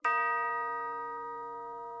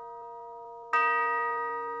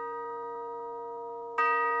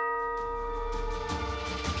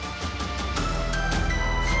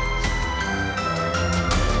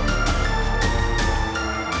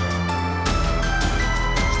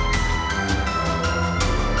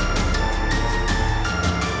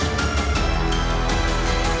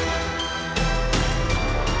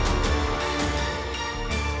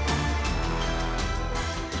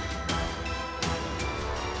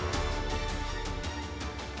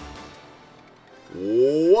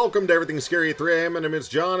Welcome to Everything Scary at 3 a.m. My name is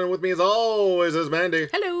John, and with me as always is Mandy.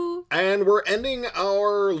 Hello. And we're ending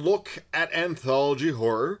our look at anthology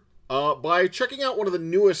horror by checking out one of the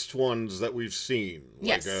newest ones that we've seen.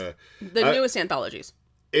 Yes, the newest anthologies.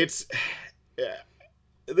 It's...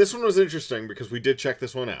 this one was interesting because we did check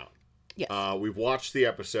this one out. Yes. We've watched the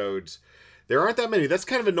episodes. There aren't that many. That's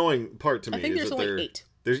kind of an annoying part to me. I think there's only 8.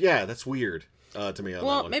 Yeah, that's weird. To me on that one.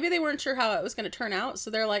 Well, maybe they weren't sure how it was going to turn out, so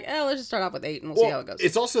they're like, let's just start off with 8 and we'll see how it goes.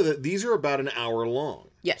 It's also that these are about an hour long.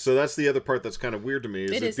 Yes. So that's the other part that's kind of weird to me.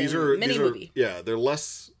 These are mini movie. Yeah, they're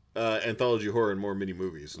less anthology horror and more mini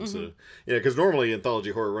movies. Mm-hmm. Because normally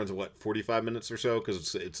anthology horror runs 45 minutes or so,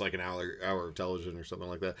 because it's like an hour of television or something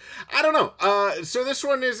like that. I don't know. So this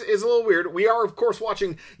one is a little weird. We are, of course,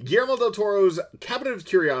 watching Guillermo del Toro's Cabinet of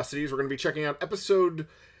Curiosities. We're going to be checking out episode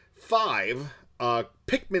 5.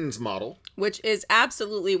 Pickman'S model, which is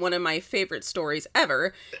absolutely one of my favorite stories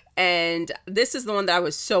ever, and this is the one that I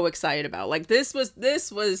was so excited about. Like this was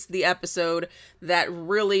the episode that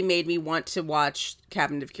really made me want to watch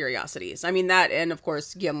Cabinet of Curiosities. I mean that, and of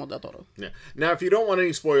course Guillermo del Toro. Yeah. Now, if you don't want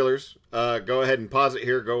any spoilers, go ahead and pause it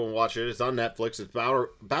here. Go and watch it. It's on Netflix. It's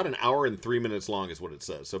about an hour and 3 minutes long, is what it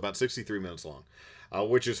says. So about 63 minutes long,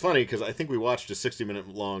 which is funny because I think we watched a 60-minute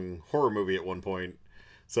long horror movie at one point.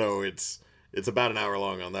 So it's about an hour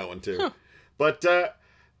long on that one, too. Huh. But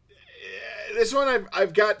this one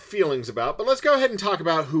I've got feelings about. But let's go ahead and talk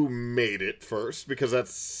about who made it first, because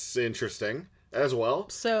that's interesting as well.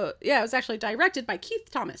 So, yeah, it was actually directed by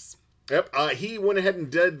Keith Thomas. Yep. He went ahead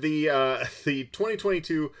and did the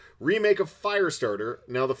 2022 remake of Firestarter.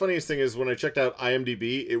 Now, the funniest thing is when I checked out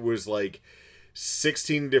IMDb, it was like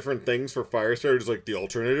 16 different things for Firestarter. It's like the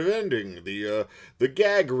alternative ending, the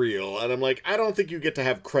gag reel, and I'm like, I don't think you get to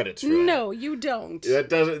have credits for that. No, you don't.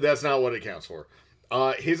 That's not what it counts for.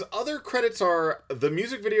 His other credits are the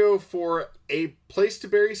music video for A Place to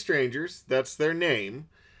Bury Strangers. That's their name.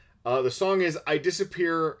 The song is I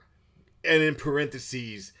Disappear, and in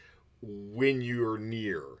parentheses, When You're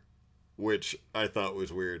Near, which I thought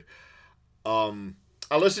was weird. I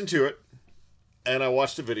listened to it, and I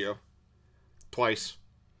watched the video. Twice.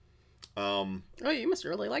 You must have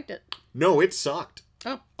really liked it. No, it sucked.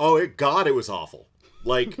 Oh. God, it was awful.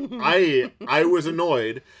 Like, I was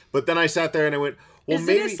annoyed, but then I sat there and I went, well, Is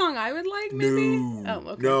maybe... it a song I would like, maybe? No.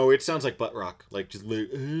 Oh, okay. No, it sounds like butt rock. Like, just like...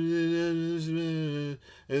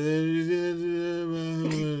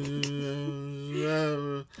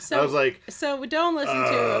 So, I was like... So don't listen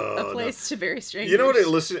to A Place to Bury Strangers. You know what it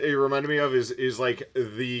reminded me of is like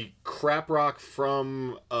the crap rock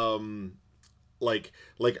from...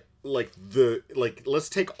 let's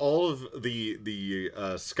take all of the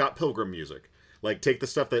Scott Pilgrim music, like take the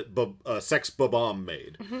stuff that Sex Bob-omb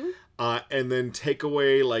made, and then take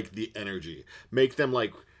away like the energy, make them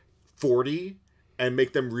like 40 and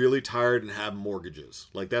make them really tired and have mortgages.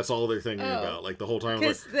 Like that's all they're thinking about, like the whole time.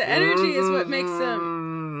 Because the energy is what makes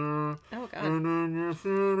them. Oh God.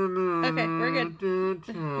 Okay, we're good.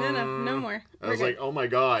 No more. I was like, oh my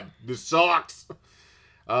God, this sucks.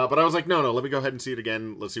 But I was like, no, let me go ahead and see it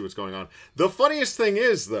again. Let's see what's going on. The funniest thing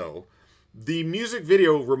is, though, the music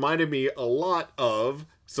video reminded me a lot of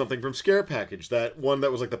something from Scare Package. That one that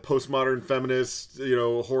was like the postmodern feminist,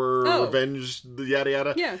 horror, revenge, yada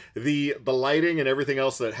yada. Yeah. The lighting and everything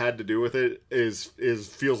else that had to do with it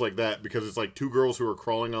feels like that, because it's like two girls who are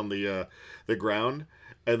crawling on the ground.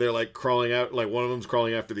 And they're like crawling out, like one of them's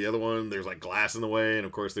crawling after the other one. There's like glass in the way, and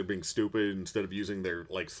of course they're being stupid. Instead of using their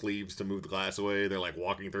like sleeves to move the glass away, they're like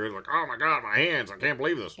walking through it, like, oh my God, my hands! I can't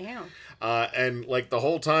believe this. Ew. And like the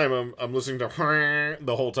whole time, I'm listening to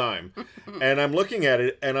the whole time, and I'm looking at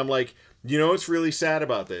it, and I'm like, what's really sad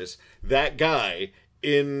about this? That guy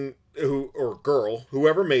whoever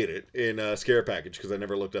made it in Scare Package, because I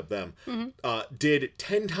never looked up them, did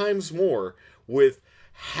 10 times more with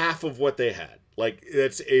half of what they had. Like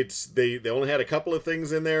they only had a couple of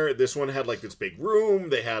things in there. This one had like this big room.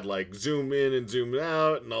 They had like zoom in and zoom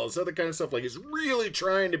out and all this other kind of stuff. Like it's really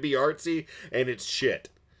trying to be artsy, and it's shit.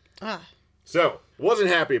 So wasn't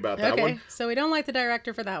happy about that one. Okay, so we don't like the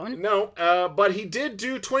director for that one. No, but he did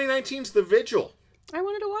do 2019's The Vigil. I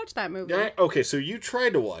wanted to watch that movie. Yeah, okay, so you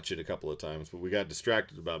tried to watch it a couple of times, but we got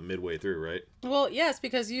distracted about midway through, right? Well, yes,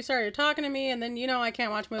 because you started talking to me, and then I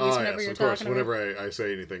can't watch movies whenever you're talking to me. Whenever I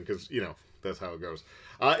say anything, because that's how it goes.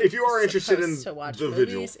 If you are interested in to watch The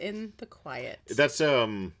movies Vigil, in the quiet. That's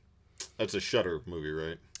a Shudder movie,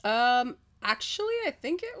 right? Actually, I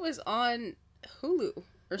think it was on Hulu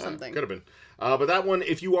or something. Could have been. But that one,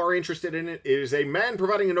 if you are interested in it, is a man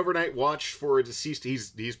providing an overnight watch for a deceased.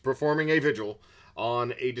 He's performing a vigil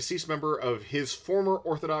on a deceased member of his former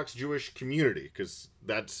Orthodox Jewish community, because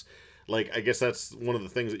that's Like, I guess that's one of the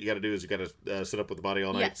things that you got to do is you got to sit up with the body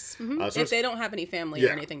all night. Yes. Mm-hmm. If they don't have any family or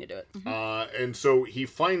anything to do it. Mm-hmm. And so he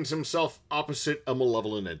finds himself opposite a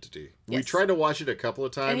malevolent entity. Yes. We tried to watch it a couple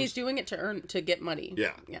of times. And he's doing it to get money.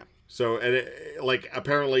 Yeah. Yeah. So, and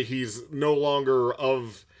apparently he's no longer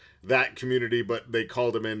of that community, but they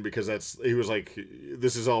called him in because he was like,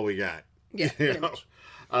 this is all we got. Yeah. You know?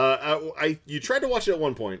 You tried to watch it at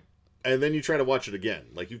one point, and then you try to watch it again.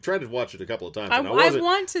 Like, you've tried to watch it a couple of times. I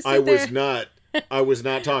want to sit I there. I was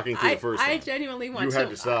not talking to the first time. I genuinely want to. You had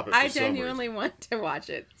to stop it. I genuinely want to watch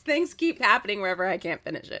it. Things keep happening wherever I can't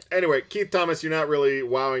finish it. Anyway, Keith Thomas, you're not really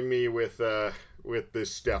wowing me with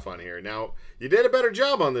this stuff on here. Now, you did a better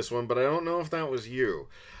job on this one, but I don't know if that was you.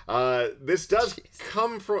 This does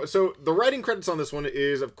come from... So, the writing credits on this one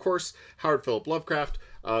is, of course, Howard Philip Lovecraft,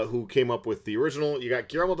 who came up with the original. You got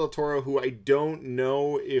Guillermo del Toro, who I don't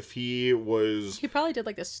know if he was... He probably did,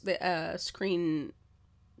 like, the screenwriting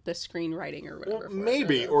or whatever. Well,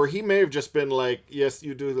 maybe. Or he may have just been like, yes,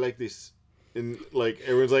 you do it like this. And, like,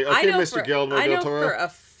 everyone's like, okay, Mr. Guillermo del Toro. I know for a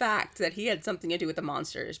fact that he had something to do with the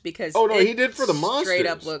monsters, because... Oh, no, he did for the monsters. Straight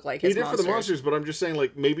up look like his monsters. He did for the monsters, but I'm just saying,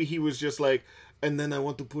 like, maybe he was just like, and then I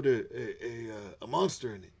want to put a monster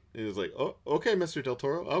in it. And he was like, oh, okay, Mr. Del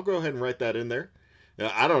Toro, I'll go ahead and write that in there.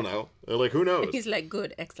 I don't know. Like, who knows? He's like,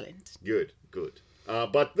 good, excellent. Good.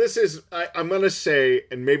 But this is, I'm going to say,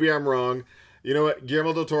 and maybe I'm wrong, you know what?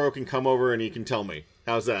 Guillermo del Toro can come over and he can tell me.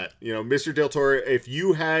 How's that? You know, Mr. Del Toro, if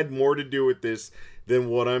you had more to do with this than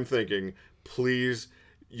what I'm thinking, please,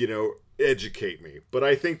 educate me. But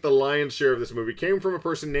I think the lion's share of this movie came from a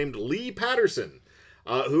person named Lee Patterson,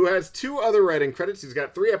 who has 2 other writing credits. He's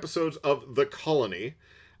got 3 episodes of The Colony.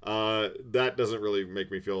 That doesn't really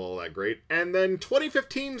make me feel all that great. And then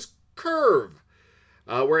 2015's Curve,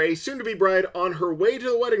 where a soon-to-be bride on her way to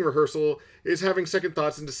the wedding rehearsal is having second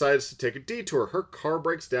thoughts and decides to take a detour. Her car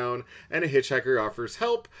breaks down and a hitchhiker offers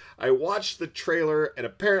help. I watched the trailer and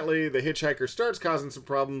apparently the hitchhiker starts causing some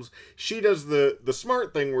problems. She does the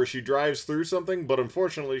smart thing where she drives through something, but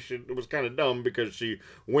unfortunately it was kind of dumb because she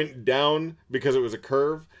went down because it was a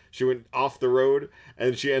curve. She went off the road,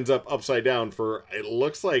 and she ends up upside down for, it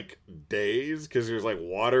looks like days, because there's, like,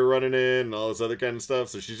 water running in and all this other kind of stuff,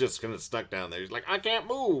 so she's just kind of stuck down there. She's like, I can't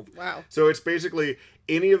move. Wow. So it's basically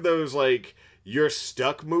any of those, like, you're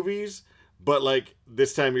stuck movies, but, like,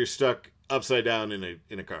 this time you're stuck upside down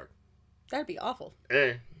in a car. That'd be awful.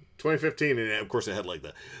 2015, and of course it had, like,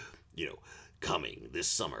 the, coming this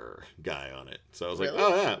summer guy on it. So I was really? Like,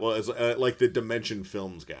 oh yeah, well, it's like the Dimension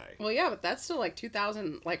Films guy. Well, yeah, but that's still like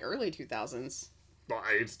 2000, like early 2000s. Well,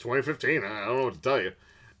 it's 2015. I don't know what to tell you.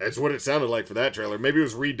 That's what it sounded like for that trailer. Maybe it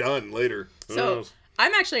was redone later. Who knows?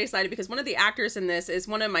 I'm actually excited because one of the actors in this is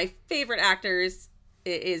one of my favorite actors.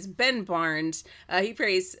 Is Ben Barnes. He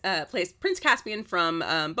plays Prince Caspian from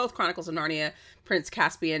both Chronicles of Narnia, Prince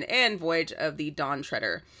Caspian, and Voyage of the Dawn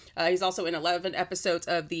Treader. He's also in 11 episodes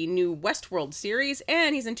of the new Westworld series,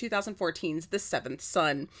 and he's in 2014's The Seventh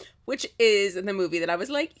Son, which is the movie that I was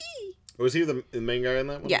like, ee! Was he the main guy in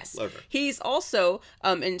that one? Yes. Okay. He's also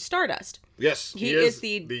in Stardust. Yes, he is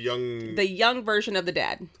the young version of the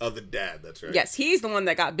dad. Of the dad, that's right. Yes, he's the one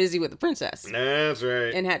that got busy with the princess. That's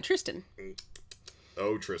right. And had Tristan.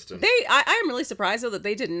 Oh, Tristan. I am really surprised though that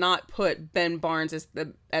they did not put Ben Barnes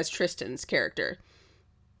as Tristan's character.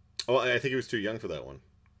 Oh, I think he was too young for that one.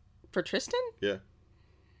 For Tristan? Yeah.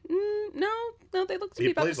 No, they look to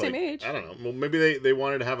be about the same age. I don't know. Well, maybe they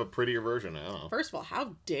wanted to have a prettier version. I don't know. First of all,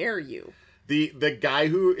 how dare you? The guy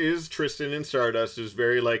who is Tristan in Stardust is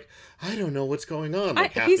very like, I don't know what's going on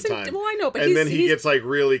half the time. Well, I know, but and then he gets like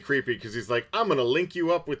really creepy because he's like, I'm gonna link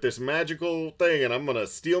you up with this magical thing, and I'm gonna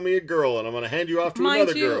steal me a girl, and I'm gonna hand you off to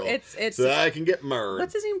another girl, it's so that I can get married.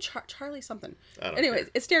 What's his name? Charlie something. Anyways,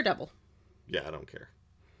 it's Daredevil. Yeah, I don't care.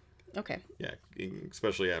 Okay. Yeah,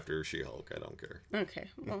 especially after She-Hulk, I don't care. Okay.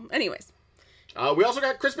 Well, anyways. We also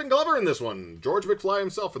got Crispin Glover in this one. George McFly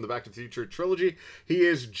himself in the Back to the Future trilogy. He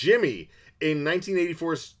is Jimmy in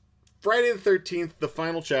 1984's Friday the 13th, the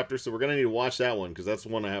final chapter. So we're going to need to watch that one because that's the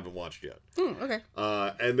one I haven't watched yet. Okay.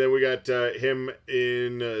 And then we got him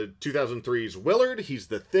in 2003's Willard. He's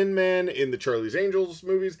the Thin Man in the Charlie's Angels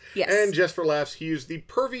movies. Yes. And just for laughs, he is the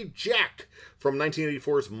pervy Jack from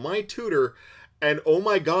 1984's My Tutor. And oh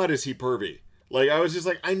my God, is he pervy. Like, I was just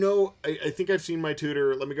like, I know, I think I've seen My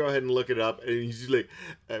Tutor. Let me go ahead and look it up. And he's just like,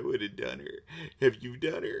 I would have done her. Have you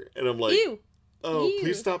done her? And I'm like, Ew.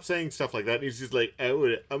 Please stop saying stuff like that. And he's just like, I'm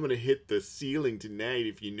going to hit the ceiling tonight,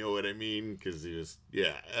 if you know what I mean. Because he was,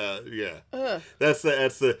 yeah. Ugh. That's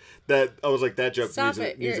that, I was like, that joke Stop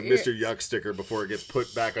needs a Mr. Yuck sticker before it gets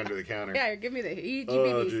put back under the counter. Yeah, give me the EGBs.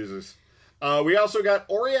 Oh, Jesus. We also got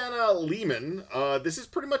Oriana Lehman. This is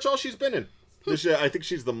pretty much all she's been in. I think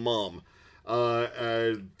she's the mom.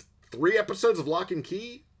 3 episodes of Lock and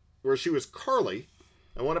Key, where she was Carly,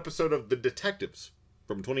 and 1 episode of The Detectives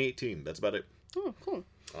from 2018. That's about it. Oh, cool.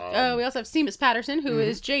 We also have Seamus Patterson, who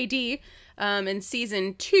is JD in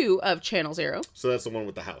season 2 of Channel Zero. So that's the one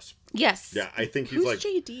with the house. Yes. Yeah, I think he's Who's like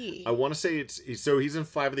JD. I want to say he's in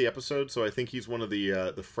 5 of the episodes, so I think he's one of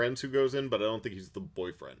the friends who goes in, but I don't think he's the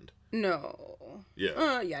boyfriend. No.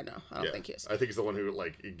 Yeah. Yeah, no. I don't think he is. I think he's the one who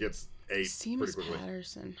like he gets ate Seamus pretty quickly.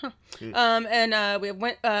 Patterson. Huh. And we have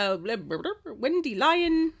Wendy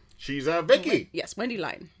Lyon. She's Vicky. Yes, Wendy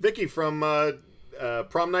Lyon. Vicky from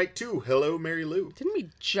Prom Night 2. Hello, Mary Lou. Didn't we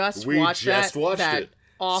just We watch just that? watched that it.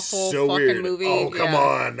 awful So fucking weird. movie. Oh, come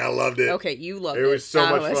on. I loved it. Okay, you loved it. It was so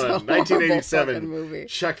That much was a fun. horrible 1987. fucking movie.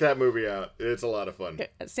 Check that movie out. It's a lot of fun.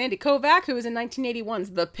 Sandy Kovac, who was in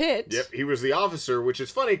 1981's The Pit. Yep, he was the officer, which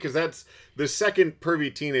is funny because that's the second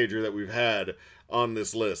pervy teenager that we've had on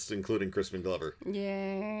this list, including Crispin Glover.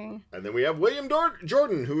 Yay. And then we have William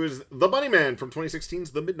Jordan, who is the Bunny Man from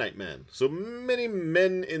 2016's The Midnight Man. So many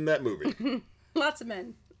men in that movie. Lots of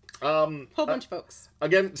men. Whole bunch of folks.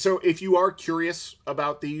 Again, so if you are curious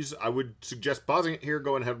about these, I would suggest pausing it here,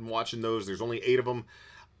 going ahead and watching those. There's only 8 of them.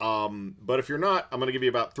 But if you're not, I'm going to give you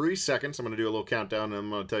about 3 seconds. I'm going to do a little countdown, and I'm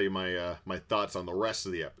going to tell you my thoughts on the rest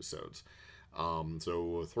of the episodes.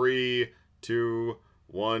 So 3, 2,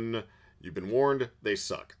 1. You've been warned. They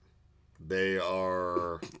suck. They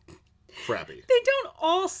are crappy. They don't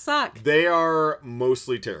all suck. They are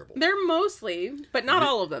mostly terrible. They're mostly, but not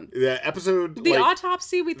all of them. The episode... The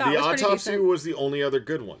autopsy we thought was pretty decent. The autopsy was the only other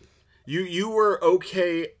good one. You were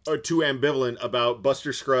okay to ambivalent about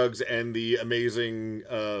Buster Scruggs and the amazing...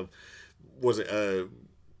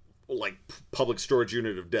 like public storage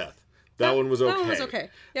unit of death. That one was okay. That one was okay.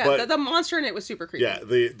 Yeah, but, the monster in it was super creepy. Yeah,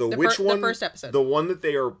 the witch one... The first episode. The one that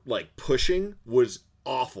they are like pushing was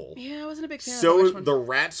awful. Yeah, I wasn't a big fan of So the one. the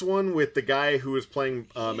rats one with the guy who was playing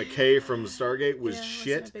McKay from Stargate was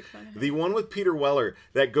shit. A big fan of The one with Peter Weller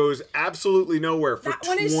that goes absolutely nowhere for that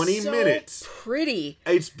one 20 is so minutes. Pretty.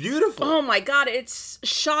 It's beautiful. Oh my god, it's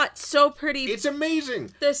shot so pretty. It's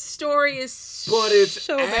amazing. The story is But it's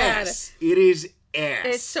so ass. bad. It is ass.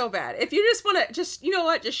 It's so bad. If you just want to, you know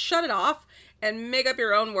what, just shut it off and make up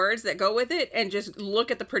your own words that go with it and just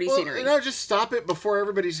look at the pretty scenery. No, just stop it before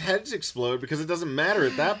everybody's heads explode because it doesn't matter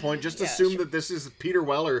at that point. Just assume that this is Peter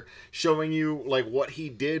Weller showing you like what he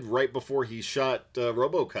did right before he shot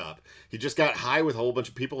RoboCop. He just got high with a whole bunch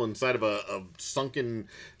of people inside of a sunken,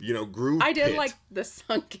 groove I did pit. like the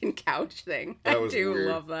sunken couch thing. That I was do weird.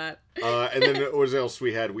 love that. And then what else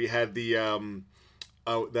we had? We had the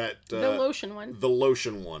the lotion one. The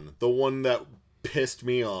lotion one. The one that pissed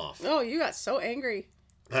me off. Oh, you got so angry.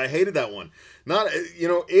 I hated that one.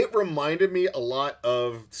 It reminded me a lot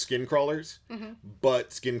of Skin Crawlers,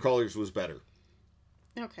 but Skin Crawlers was better.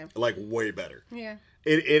 Okay. Like way better. Yeah.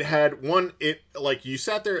 It had one, like you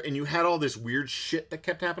sat there and you had all this weird shit that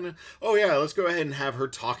kept happening. Oh yeah, let's go ahead and have her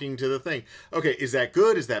talking to the thing. Okay, is that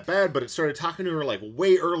good? Is that bad? But it started talking to her like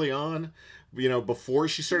way early on, before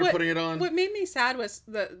she started putting it on. What made me sad was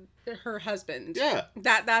her husband. Yeah.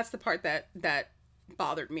 That's the part that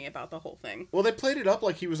bothered me about the whole thing. Well, they played it up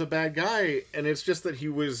like he was a bad guy, and it's just that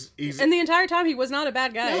and the entire time he was not a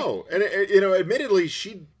bad guy. No, and admittedly,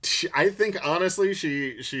 she I think honestly,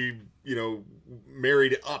 she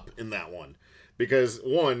married up in that one. Because,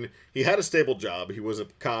 one, he had a stable job. He was a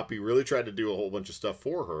cop. He really tried to do a whole bunch of stuff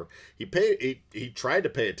for her. He tried to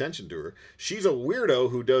pay attention to her. She's a weirdo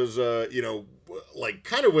who does, like,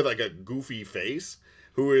 kind of with, like, a goofy face,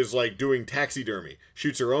 who is, like, doing taxidermy.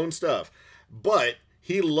 Shoots her own stuff. But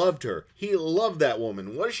he loved her. He loved that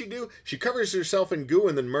woman. What does she do? She covers herself in goo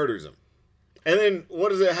and then murders him. And then what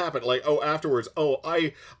does it happen? Like, afterwards,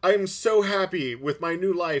 I'm so happy with my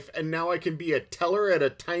new life, and now I can be a teller at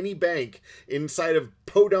a tiny bank inside of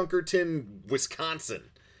Podunkerton,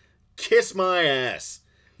 Wisconsin. Kiss my ass.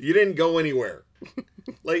 You didn't go anywhere.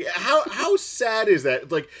 Like, how sad is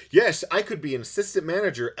that? Like, yes, I could be an assistant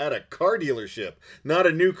manager at a car dealership. Not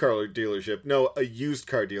a new car dealership. No, a used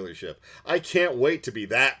car dealership. I can't wait to be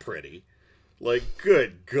that pretty. Like,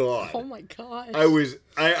 good God. Oh my gosh. I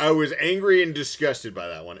was angry and disgusted by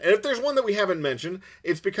that one. And if there's one that we haven't mentioned,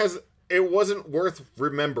 it's because it wasn't worth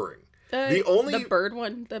remembering. The bird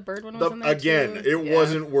one was in there again, too. it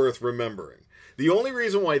wasn't worth remembering. The only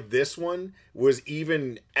reason why this one was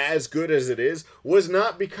even as good as it is was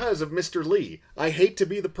not because of Mr. Lee. I hate to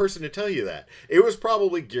be the person to tell you that. It was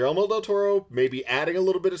probably Guillermo del Toro, maybe adding a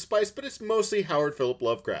little bit of spice, but it's mostly Howard Philip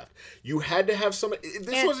Lovecraft. You had to have some...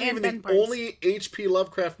 This wasn't even the only H.P.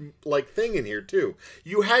 Lovecraft-like thing in here, too.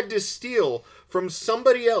 You had to steal from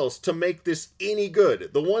somebody else to make this any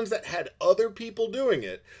good. The ones that had other people doing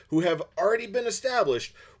it, who have already been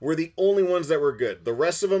established, were the only ones that were good. The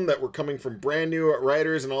rest of them that were coming from brand new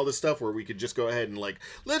writers and all this stuff where we could just go ahead and like,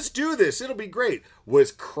 let's do this, it'll be great,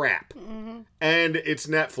 was crap. Mm-hmm. And it's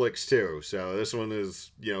Netflix too, so this one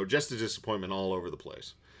is, just a disappointment all over the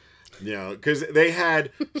place. Because they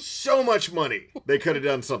had so much money, they could have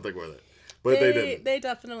done something with it. But they didn't. They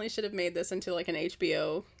definitely should have made this into like an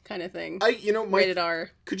HBO kind of thing. Rated R.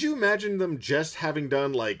 Could you imagine them just having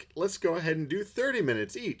done like, let's go ahead and do 30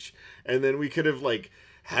 minutes each, and then we could have like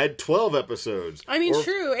had 12 episodes. I mean,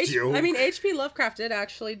 true. H.P. Lovecraft did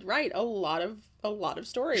actually write a lot of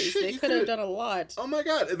stories. Shit, they could have done a lot. Oh my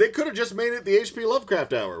god, they could have just made it the H.P.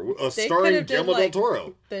 Lovecraft Hour, starring Guillermo del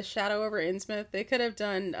Toro. The Shadow over Innsmouth. They could have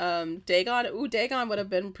done Dagon. Ooh, Dagon would have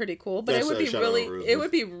been pretty cool, but it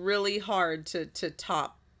would be really hard to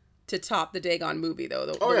top the Dagon movie though.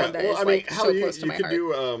 The one that is so close to my heart.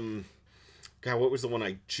 Do God, what was the one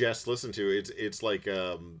I just listened to? It's like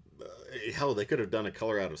hell, they could have done A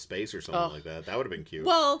Color Out of Space or something like that. That would have been cute.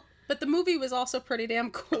 Well, but the movie was also pretty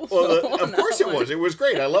damn cool. Well, of course it was. It was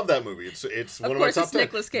great. I love that movie. It's one of my top 10.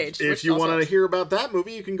 Nicolas Cage. If you want to hear about that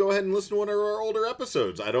movie, you can go ahead and listen to one of our older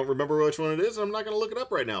episodes. I don't remember which one it is. I'm not going to look it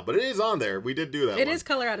up right now, but it is on there. We did do that. It is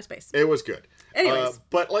Color Out of Space. It was good. Anyways,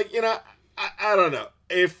 but like I don't know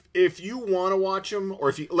if you want to watch them,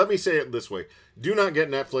 or let me say it this way: do not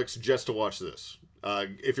get Netflix just to watch this.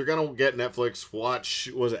 If you're gonna get Netflix, watch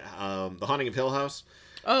The Haunting of Hill House.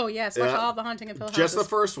 Oh, yes. Watch all of The Haunting of Hill House. Just the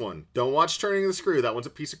first one. Don't watch Turning the Screw. That one's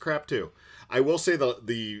a piece of crap, too. I will say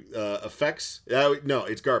the effects... no,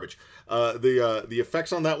 it's garbage. The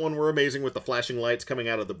effects on that one were amazing with the flashing lights coming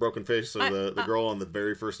out of the broken face of the girl on the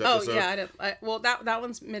very first episode. Oh, yeah. Well, that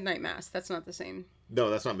one's Midnight Mass. That's not the same.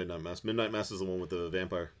 No, that's not Midnight Mass. Midnight Mass is the one with the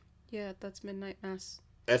vampire. Yeah, that's Midnight Mass.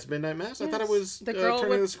 That's Midnight Mass? Yes. I thought it was the girl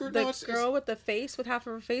Turning the Screw. Girl with the face, with half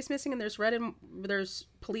of her face missing, and there's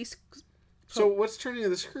police... So what's Turning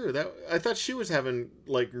the Screw? I thought she was having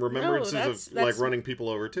like remembrances of like running people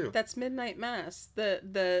over too. That's Midnight Mass. We'll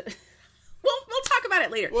talk about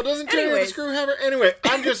it later. Well, doesn't Turning the Screw have her? Anyway,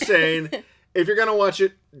 I'm just saying, if you're gonna watch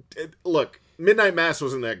it, look, Midnight Mass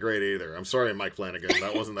wasn't that great either. I'm sorry, Mike Flanagan,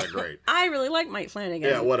 that wasn't that great. I really like Mike Flanagan.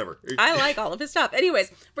 Yeah, whatever. I like all of his stuff.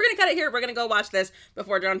 Anyways, we're gonna cut it here. We're gonna go watch this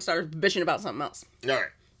before John starts bitching about something else. All right.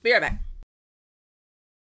 Be right back.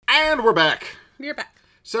 And we're back. We're back.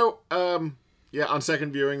 So, yeah, on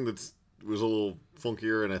second viewing, that was a little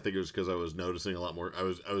funkier, and I think it was because I was noticing a lot more. I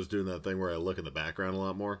was doing that thing where I look in the background a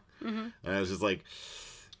lot more, and I was just like,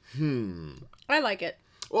 I like it.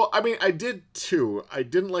 Well, I mean, I did too. I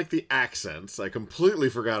didn't like the accents. I completely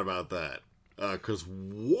forgot about that, because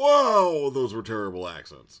whoa, those were terrible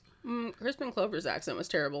accents. Crispin Glover's accent was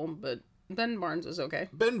terrible, but Ben Barnes was okay.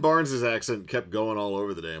 Ben Barnes' accent kept going all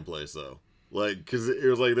over the damn place, though. Like, because it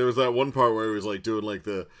was like, there was that one part where he was like doing like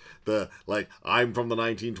the like, I'm from the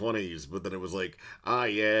 1920s, but then it was like,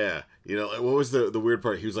 yeah, what was the weird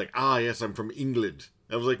part? He was like, yes, I'm from England.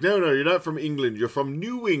 I was like, no, you're not from England, you're from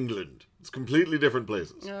New England. It's completely different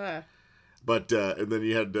places. But and then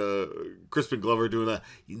you had Crispin Glover doing that.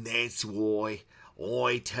 That's why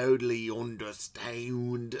I totally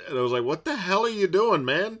understand. And I was like, what the hell are you doing,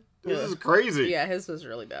 man? This is crazy. Yeah, his was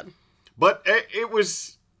really bad. But it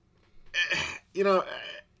was.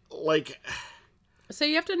 Like... So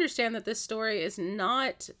you have to understand that this story is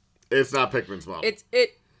not... It's not Pickman'S model.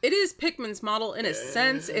 It is Pickman'S model in a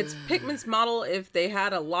sense. It's Pickman'S model if they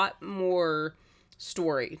had a lot more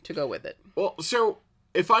story to go with it. Well, so,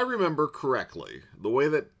 if I remember correctly, the way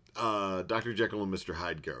that Dr. Jekyll and Mr.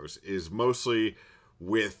 Hyde goes is mostly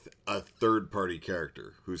with a third-party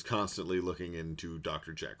character who's constantly looking into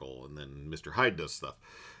Dr. Jekyll, and then Mr. Hyde does stuff.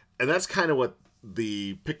 And that's kind of what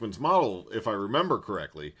the Pickman'S model, if I remember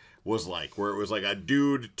correctly, was like, where it was like a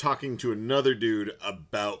dude talking to another dude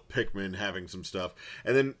about Pickman having some stuff.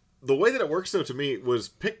 And then the way that it works, though, to me, was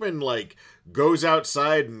Pickman, like, goes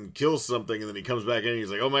outside and kills something, and then he comes back in and he's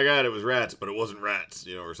like, oh my god, it was rats, but it wasn't rats,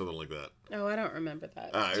 or something like that. Oh, I don't remember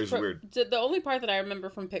that. It was weird. The only part that I remember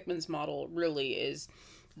from Pickman'S model, really, is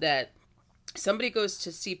that somebody goes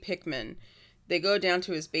to see Pickman, they go down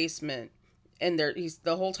to his basement, and he's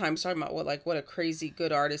the whole time talking about what a crazy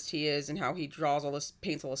good artist he is and how he draws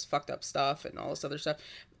paints all this fucked up stuff and all this other stuff.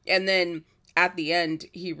 And then at the end,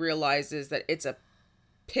 he realizes that it's a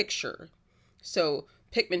picture So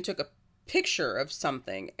Pickman took a picture of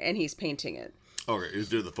something and he's painting it. Okay, he's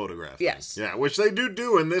doing the photograph. Yes. Yeah, which they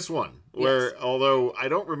do in this one. Where, although I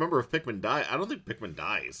don't remember if Pickman died. I don't think Pickman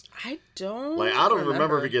dies. I don't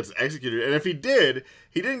remember if he gets executed. And if he did,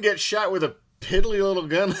 he didn't get shot with a piddly little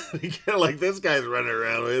gun like this guy's running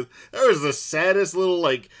around with. That was the saddest little,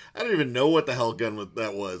 I don't even know what the hell gun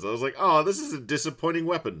that was. I was like, oh, this is a disappointing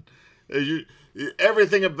weapon.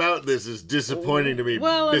 Everything about this is disappointing to me,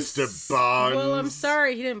 Mr. Bonds. Well, I'm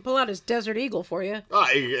sorry he didn't pull out his Desert Eagle for you.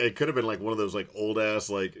 It could have been one of those old ass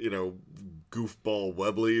goofball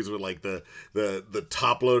Webleys with the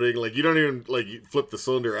top loading. You don't even you flip the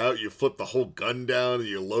cylinder out, you flip the whole gun down and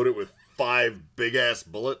you load it with 5 big ass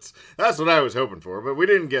bullets. That's what I was hoping for, but we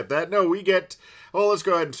didn't get that. No, we get. Well, let's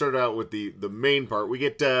go ahead and start out with the main part. We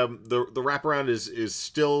get the wraparound is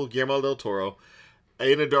still Guillermo del Toro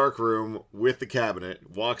in a dark room with the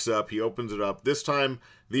cabinet. Walks up, he opens it up. This time,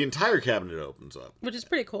 the entire cabinet opens up, which is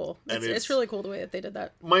pretty cool. It's really cool the way that they did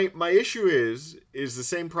that. My issue is the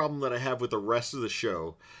same problem that I have with the rest of the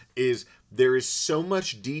show. Is there is so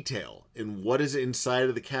much detail in what is inside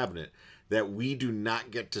of the cabinet that we do not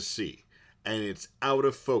get to see, and it's out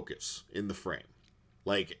of focus in the frame.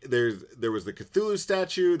 There was the Cthulhu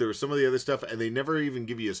statue, there was some of the other stuff, and they never even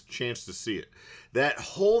give you a chance to see it. That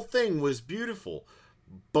whole thing was beautiful,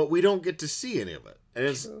 but we don't get to see any of it,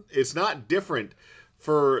 and it's not different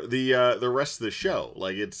for the rest of the show.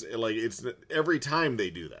 It's every time they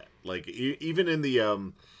do that. Even in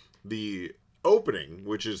the opening,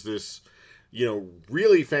 which is this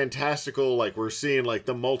really fantastical. We're seeing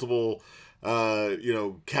the multiple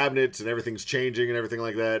cabinets and everything's changing and everything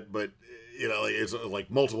like that, but it's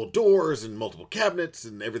multiple doors and multiple cabinets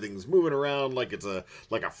and everything's moving around it's a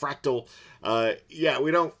fractal.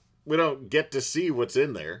 We don't get to see what's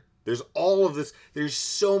in there. There's all of this. There's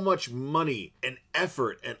so much money and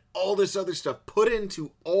effort and all this other stuff put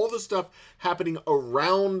into all the stuff happening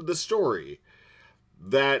around the story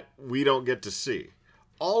that we don't get to see.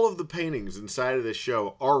 All of the paintings inside of this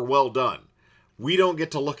show are well done. We don't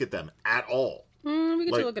get to look at them at all. We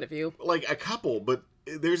get to look at a few. A couple, but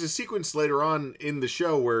there's a sequence later on in the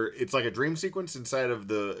show where it's a dream sequence inside of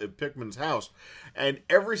the Pickman's house, and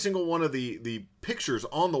every single one of the pictures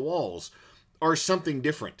on the walls are something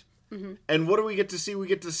different. Mm-hmm. And what do we get to see? We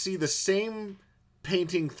get to see the same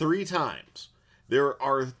painting 3 times. There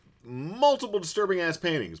are multiple disturbing ass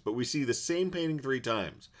paintings, but we see the same painting 3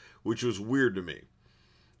 times, which was weird to me.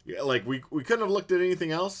 Yeah, we couldn't have looked at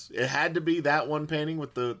anything else. It had to be that one painting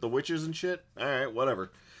with the witches and shit. All right,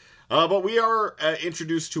 whatever. But we are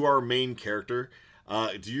introduced to our main character.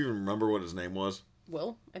 Do you even remember what his name was?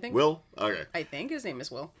 Will, I think. Will? Okay. I think his name is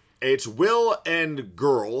Will. It's Will and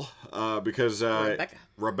Girl, because...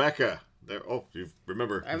 Rebecca. Oh, you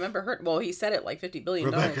remember. I remember her. Well, he said it 50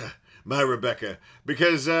 billion times. Rebecca. My Rebecca.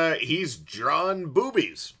 Because he's drawn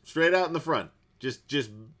boobies straight out in the front.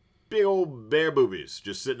 Just big old bare boobies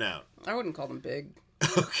just sitting out. I wouldn't call them big.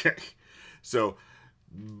 Okay. So,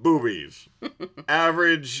 boobies.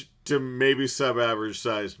 Average to maybe sub-average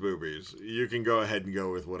sized boobies. You can go ahead and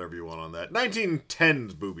go with whatever you want on that.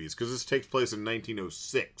 1910s boobies, because this takes place in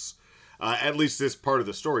 1906. At least this part of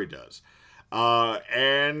the story does.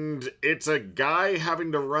 And it's a guy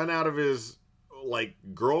having to run out of his,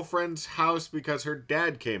 girlfriend's house because her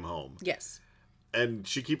dad came home. Yes. And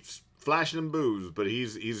she keeps flashing him boobs, but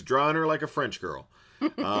he's drawing her like a French girl.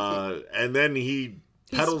 And then he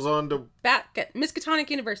pedals on to... Back at Miskatonic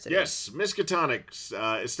University. Yes, Miskatonic,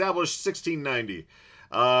 established 1690.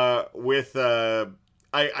 I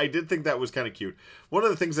did think that was kind of cute. One of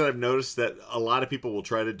the things that I've noticed that a lot of people will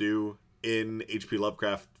try to do in H.P.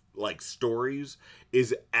 Lovecraft stories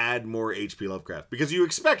is add more H.P. Lovecraft, because you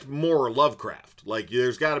expect more Lovecraft.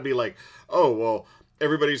 There's got to be oh well,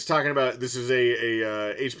 everybody's talking about this is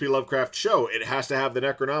a H.P. Lovecraft show. It has to have the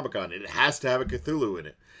Necronomicon. It has to have a Cthulhu in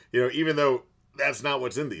it. Even though that's not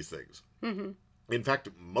what's in these things. Mm-hmm. In fact,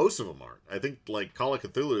 most of them aren't. I think Call of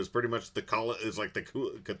Cthulhu is pretty much the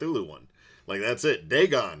Cthulhu one. That's it.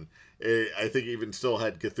 Dagon, I think, even still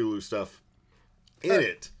had Cthulhu stuff in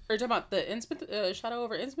it. Are you talking about the Innsmouth, Shadow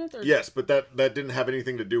over Innsmouth? Or... Yes, but that didn't have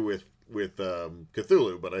anything to do with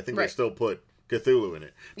Cthulhu, but I think they still put Cthulhu in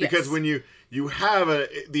it. Because when you have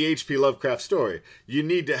the H.P. Lovecraft story, you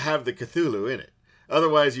need to have the Cthulhu in it.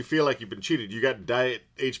 Otherwise, you feel like you've been cheated. You got Diet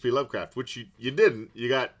H.P. Lovecraft, which you didn't. You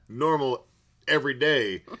got normal every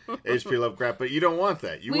day H.P. Lovecraft, but you don't want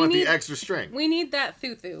that. You want the extra strength. We need that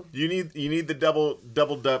thoo-thoo. You need the double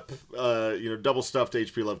stuffed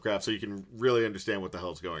H.P. Lovecraft so you can really understand what the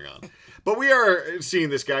hell's going on. But we are seeing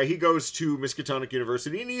this guy. He goes to Miskatonic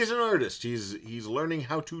University and he's an artist. He's learning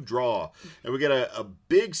how to draw. And we get a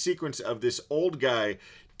big sequence of this old guy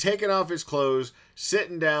taking off his clothes,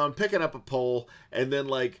 sitting down, picking up a pole, and then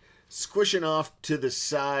like squishing off to the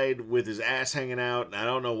side with his ass hanging out. And I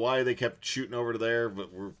don't know why they kept shooting over to there, but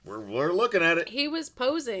we're looking at it. He was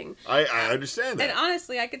posing. I understand that. And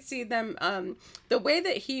honestly, I could see them, the way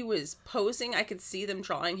that he was posing, I could see them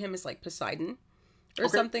drawing him as like Poseidon or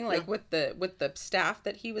something, like with the staff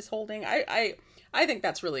that he was holding. I think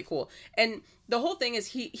that's really cool. And the whole thing is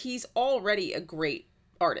he's already a great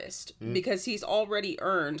artist because he's already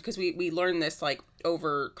earned, because we learned this like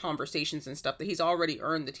over conversations and stuff, that he's already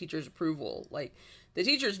earned the teacher's approval. Like the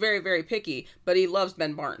teacher's very, very picky, but he loves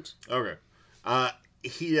Ben Barnes. Okay. One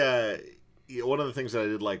of the things that I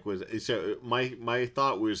did like was, so my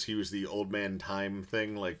thought was he was the old man time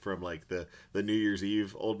thing, like from like the New Year's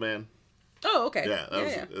Eve old man. Oh, okay. Yeah,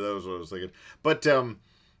 that was what I was thinking. But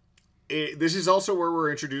this is also where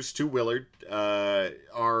we're introduced to Willard.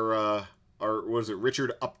 Our was it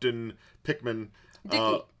Richard Upton Pickman?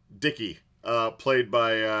 Dickie. Played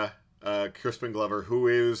by Crispin Glover, who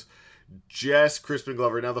is just Crispin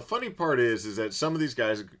Glover. Now, the funny part is that some of these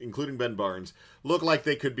guys, including Ben Barnes, look like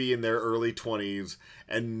they could be in their early 20s,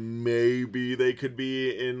 and maybe they could be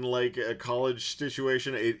in, like, a college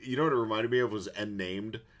situation. You know what it reminded me of was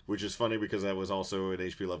Unnamed, which is funny because that was also an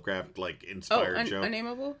H.P. Lovecraft, like, inspired show.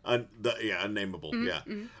 Unnameable? Unnameable,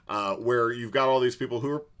 yeah. Where you've got all these people who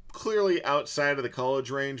are clearly outside of the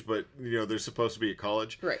college range, but you know they're supposed to be at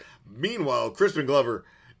college. Right. Meanwhile, Crispin Glover,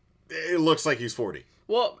 it looks like he's 40.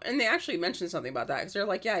 Well, and they actually mentioned something about that because they're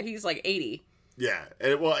like, yeah, he's like 80. Yeah,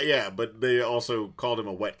 but they also called him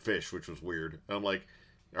a wet fish, which was weird. And I'm like,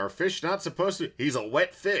 are fish not supposed to? He's a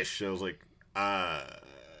wet fish. I was like,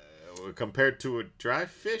 compared to a dry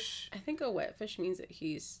fish. I think a wet fish means that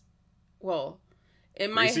he's, well,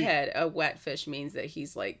 in my head, a wet fish means that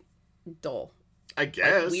he's like dull. I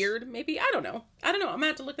guess. Like weird, maybe? I don't know. I'm going to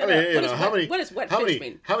have to look that up. What does wet fish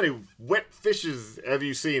mean? How many wet fishes have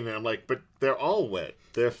you seen? And I'm like, but they're all wet.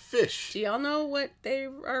 They're fish. Do y'all know what they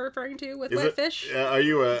are referring to with wet fish? Are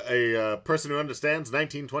you a person who understands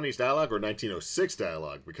 1920s dialogue or 1906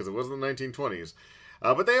 dialogue? Because it wasn't the 1920s.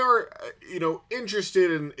 But they are,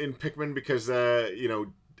 interested in Pickman because,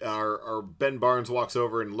 our Ben Barnes walks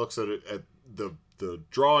over and looks at the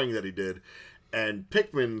drawing that he did. And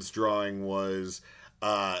Pickman's drawing was,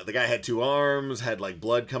 the guy had 2 arms, had like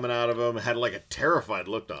blood coming out of him, had like a terrified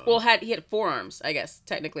look on him. Well, he had 4 arms, I guess,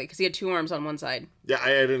 technically, because he had 2 arms on one side. Yeah, I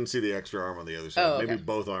didn't see the extra arm on the other side. Oh, okay. Maybe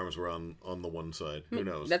both arms were on the one side. Who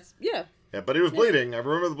knows? Yeah, but he was bleeding. I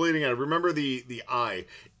remember the bleeding. I remember the eye.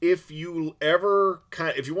 If you ever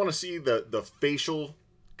if you want to see the facial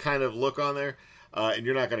kind of look on there, and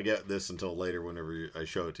you're not going to get this until later whenever I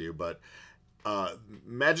show it to you, but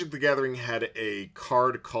Magic the Gathering had a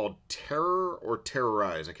card called Terror or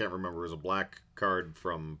Terrorize. I can't remember. It was a black card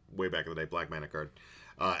from way back in the day, black mana card.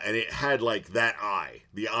 And it had like that eye.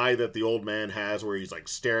 The eye that the old man has where he's like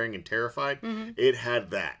staring and terrified. Mm-hmm. It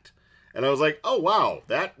had that. And I was like, oh wow,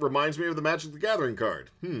 that reminds me of the Magic the Gathering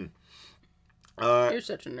card. You're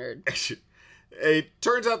such a nerd. It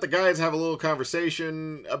turns out the guys have a little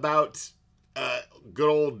conversation about good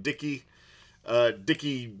old Dickie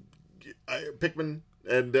Pickman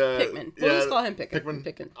and Pickman. We'll just call him Pickman.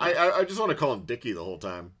 I just want to call him Dickie the whole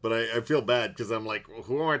time, but I feel bad because I'm like, well,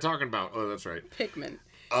 who am I talking about? Oh, that's right, Pickman.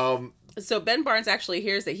 So Ben Barnes actually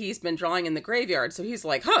hears that he's been drawing in the graveyard, so he's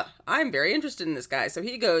like, I'm very interested in this guy. So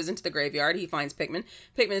he goes into the graveyard. He finds Pickman.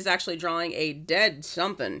 Pickman is actually drawing a dead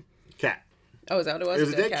something. Cat. Oh, is that what it was? It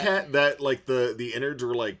was a dead cat that like the innards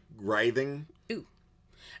were like writhing. Ooh,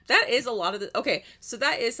 that is a lot of the. Okay, so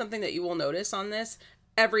that is something that you will notice on this.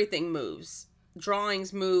 Everything moves.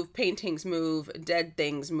 Drawings move, paintings move, dead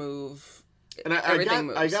things move. And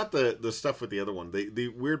I got the stuff with the other one. The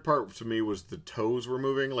weird part to me was the toes were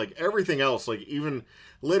moving. Like everything else, like even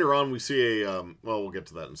later on we see a we'll get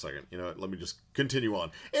to that in a second. You know what, let me just continue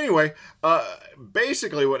on. Anyway,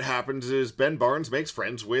 basically what happens is Ben Barnes makes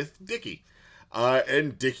friends with Dickie.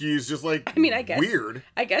 And Dickie is just like, I guess, weird.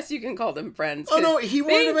 I guess you can call them friends. Oh no, he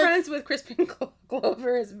wanted to make friends with Crispin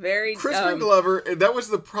Glover is very Crispin Glover. And that was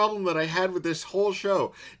the problem that I had with this whole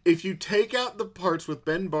show. If you take out the parts with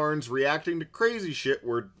Ben Barnes reacting to crazy shit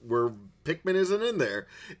where Pickman isn't in there,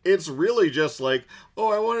 it's really just like, oh,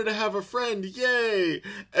 I wanted to have a friend, yay!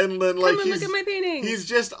 And then like look at my paintings. He's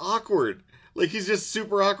just awkward. Like, he's just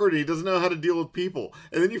super awkward. He doesn't know how to deal with people.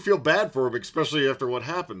 And then you feel bad for him, especially after what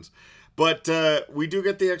happens. But we do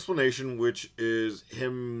get the explanation, which is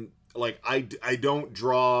him, like, I don't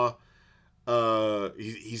draw...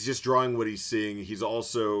 he's just drawing what he's seeing. He's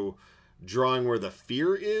also drawing where the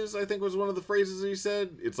fear is, I think was one of the phrases he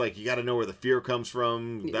said. It's like, you got to know where the fear comes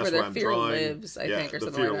from. That's where I'm drawing. Lives, I think, or the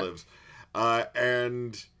something fear like lives.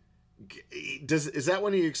 And is that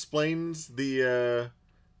when he explains the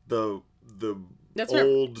That's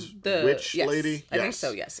old the witch lady? I think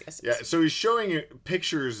so. Yes. Yeah. So he's showing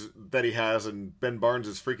pictures that he has, and Ben Barnes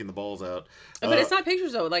is freaking the balls out. But it's not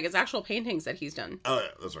pictures though; like it's actual paintings that he's done. Oh, yeah,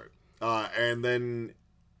 that's right. And then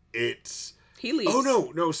he leaves.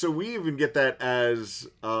 Oh no! So we even get that as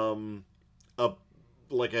an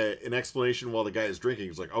explanation while the guy is drinking.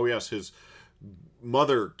 It's like, oh yes, his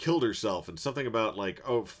mother killed herself, and something about like,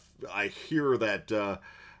 I hear that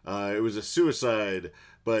it was a suicide,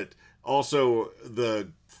 but also the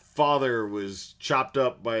father was chopped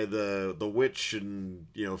up by the witch and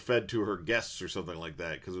fed to her guests or something like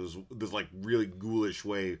that, because it was this like really ghoulish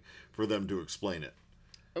way for them to explain it.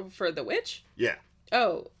 For the witch? Yeah.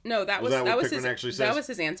 Oh no, that was Pickman actually says? That was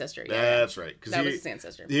his ancestor. Yeah, that's right. That was his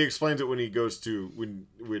ancestor. He explains it when he goes to when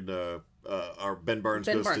our Ben Barnes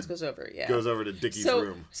goes over to Dickie's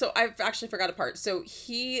room. So I've actually forgot a part. So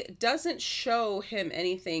he doesn't show him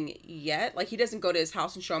anything yet. Like, he doesn't go to his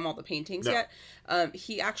house and show him all the paintings yet.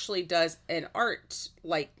 He actually does an art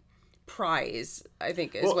prize, I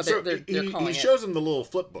think is what they're calling it. He shows him the little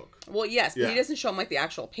flip book. Well, yes, but he doesn't show him like the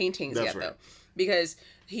actual paintings That's yet right. though, because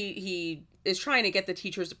he is trying to get the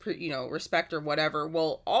teachers to respect or whatever.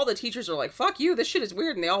 Well, all the teachers are like, fuck you, this shit is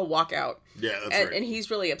weird, and they all walk out. Yeah, that's right. And he's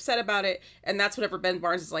really upset about it, and that's whenever Ben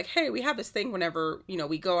Barnes is like, hey, we have this thing whenever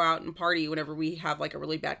we go out and party, whenever we have like a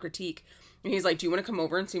really bad critique, and he's like, do you want to come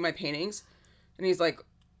over and see my paintings? And he's like,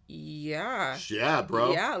 yeah,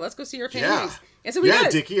 bro, yeah, let's go see your paintings. And so he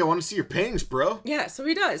does. Dickie, I want to see your paintings, bro. Yeah, so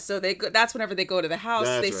he does. So that's whenever they go to the house,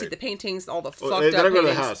 they see the paintings, all the fucked up They don't go to the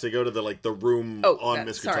paintings. house. They go to the room on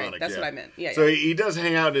Miskatonic. Sorry, that's what I meant. Yeah. So he does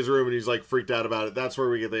hang out in his room, and he's like freaked out about it. That's where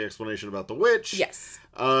we get the explanation about the witch. Yes.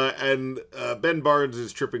 And Ben Barnes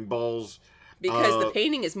is tripping balls because the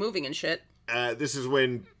painting is moving and shit. This is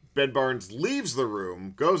when Ben Barnes leaves the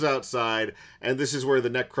room, goes outside, and this is where the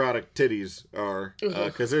necrotic titties are,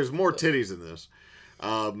 because there's more titties in this.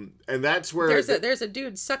 And that's where there's a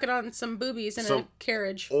dude sucking on some boobies in a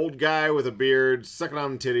carriage. Old guy with a beard sucking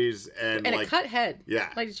on titties and a cut head. Yeah,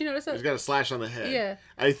 like, did you notice that? He's got a slash on the head. Yeah,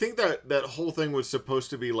 I think that whole thing was supposed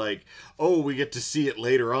to be like, oh, we get to see it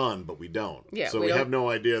later on, but we don't. Yeah, so we have no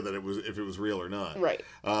idea that if it was real or not. Right.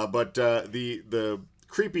 But the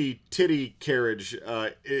creepy titty carriage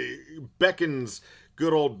beckons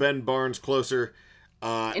good old Ben Barnes closer.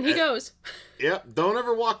 And he goes. Yeah, don't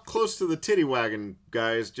ever walk close to the titty wagon,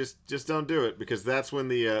 guys. Just don't do it, because that's when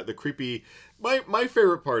the creepy... My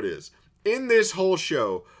favorite part is, in this whole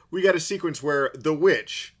show, we got a sequence where the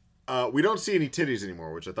witch... we don't see any titties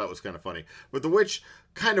anymore, which I thought was kind of funny. But the witch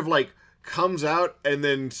kind of like comes out and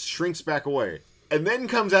then shrinks back away. And then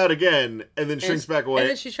comes out again and then shrinks back away. And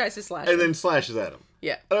then she tries to slash him. And then slashes at him.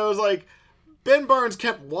 Yeah. And I was like, Ben Barnes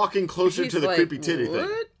kept walking closer to the creepy titty thing.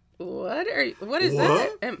 What is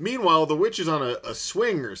that? And meanwhile, the witch is on a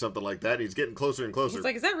swing or something like that. He's getting closer and closer. He's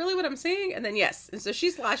like, is that really what I'm seeing? And then yes. And so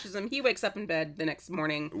she slashes him. He wakes up in bed the next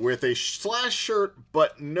morning. With a slash shirt,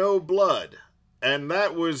 but no blood. And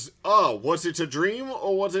that was, was it a dream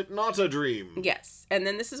or was it not a dream? Yes. And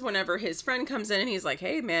then this is whenever his friend comes in and he's like,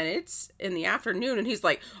 hey, man, it's in the afternoon. And he's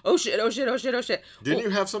like, oh, shit, oh, shit, oh, shit, oh, shit. Didn't you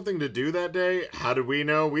have something to do that day? How did we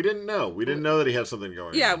know? We didn't know. We didn't know that he had something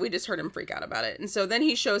going on. Yeah, we just heard him freak out about it. And so then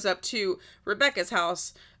he shows up to Rebecca's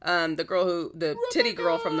house, the titty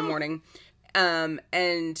girl from the morning.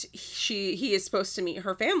 And he is supposed to meet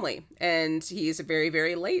her family, and he is very,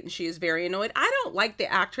 very late, and she is very annoyed. I don't like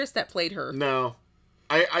the actress that played her. No,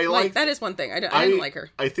 I like that is one thing. I didn't like her.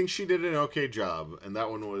 I think she did an okay job, and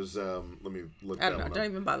that one was let me look. I don't know. Don't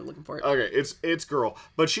even bother looking for it. Okay, it's girl,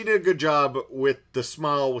 but she did a good job with the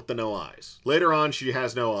smile with the no eyes. Later on, she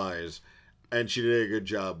has no eyes, and she did a good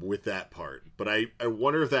job with that part. But I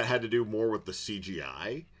wonder if that had to do more with the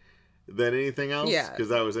CGI than anything else. Yeah, because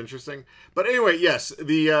that was interesting. But anyway, yes,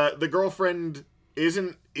 the girlfriend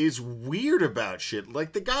is weird about shit.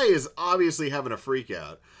 Like, the guy is obviously having a freak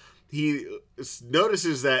out. He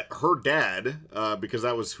notices that her dad, because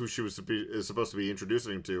that was who she was supposed to be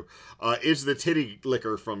introducing him to, is the titty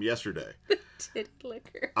licker from yesterday. The titty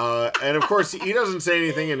licker. And of course, he doesn't say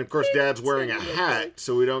anything, and of course, Dad's wearing a hat,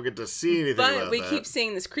 so we don't get to see anything about that. But we keep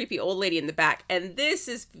seeing this creepy old lady in the back, and this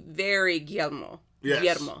is very Guillermo. Yes.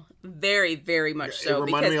 Guillermo. Very, very much so. It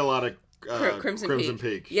reminded me a lot of Crimson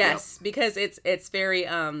Peak. Yes, yep. Because it's very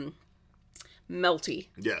melty.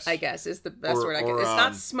 Yes, I guess is the best word I can. It's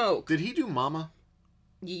not smoke. Did he do Mama?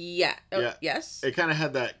 Yeah. Yeah. Yes. It kind of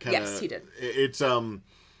had that kind of. Yes, he did.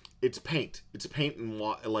 It's paint. It's paint and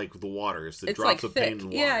like the water. It's drops like of thick. Paint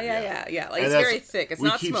and water. Yeah. Like it's very thick. It's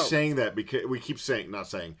not smoke. We keep saying that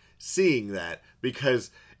because seeing that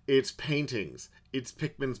because it's paintings. It's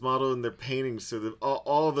Pickman's model and they're paintings. So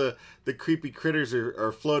all the creepy critters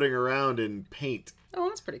are floating around in paint. Oh,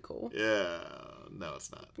 that's pretty cool. Yeah. No,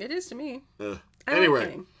 it's not. It is to me.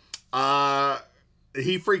 Anyway,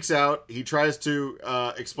 he freaks out. He tries to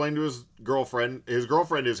explain to his girlfriend. His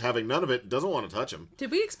girlfriend is having none of it. Doesn't want to touch him.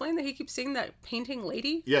 Did we explain that he keeps seeing that painting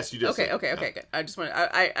lady? Yes, you did. Okay, good. I just want.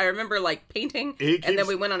 I remember like painting, and then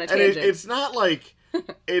we went on a tangent. It's not like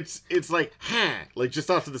it's like like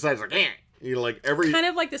just off to the side. It's like you know, like every kind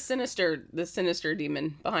of like the sinister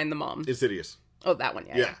demon behind the mom. Insidious. Oh, that one,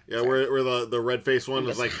 yeah. Where the red face one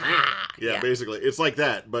is like, yeah, basically, it's like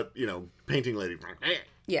that, but you know, painting lady,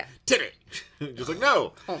 yeah, titty, just like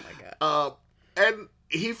no. Oh my god. And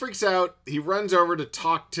he freaks out. He runs over to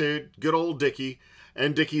talk to good old Dickie,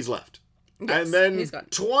 and Dickie's left. Yes, and then he's gone.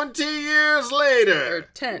 20 years later, or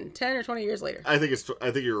 10 or 20 years later. I think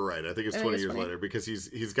you're right. I think it's 20 years later because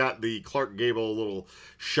he's got the Clark Gable little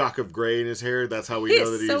shock of gray in his hair. That's how we know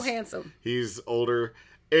that he's so handsome. He's older.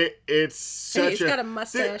 It's such he's got a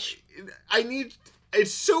mustache.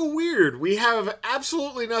 It's so weird. We have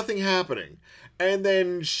absolutely nothing happening. And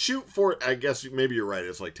then shoot for, I guess maybe you're right,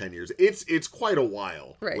 it's like 10 years. It's quite a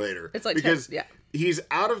while later. It's like because 10, yeah. He's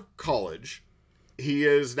out of college. He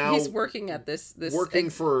is now he's working at this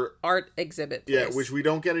for art exhibit place. Yeah, which we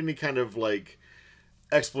don't get any kind of like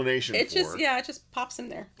explanation for. It just pops him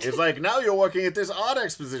there. It's like, now you're working at this art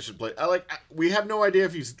exposition place. We have no idea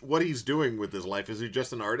what he's doing with his life. Is he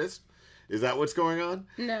just an artist? Is that what's going on?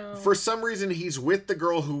 No. For some reason, he's with the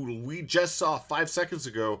girl who we just saw 5 seconds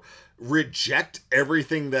ago reject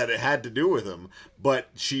everything that it had to do with him, but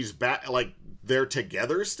she's back, like, they're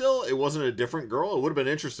together still. It wasn't a different girl. It would have been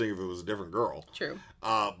interesting if it was a different girl. True.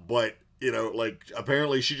 But, you know, like,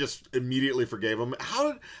 apparently she just immediately forgave him.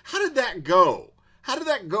 How did that go? How did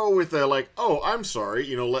that go with the, like, oh, I'm sorry,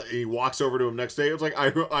 you know, he walks over to him next day. It's like,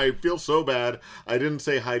 I feel so bad. I didn't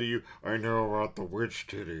say hi to you. I know about the witch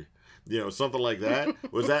titty. You know, something like that.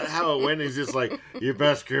 Was that how it went? He's just like, you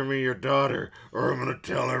best give me your daughter or I'm going to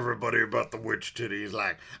tell everybody about the witch titty. He's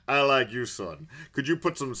like, I like you, son. Could you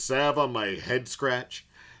put some salve on my head scratch?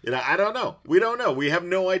 You know, I don't know. We don't know. We have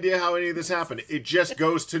no idea how any of this happened. It just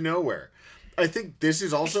goes to nowhere. I think this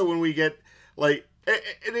is also when we get, like,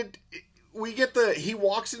 he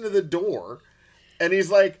walks into the door and he's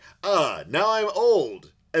like, now I'm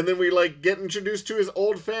old. And then we, like, get introduced to his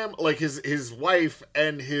old family, like his wife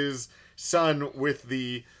and his son with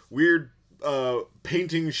the weird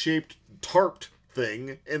painting-shaped tarped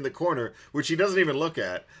thing in the corner, which he doesn't even look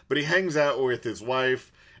at. But he hangs out with his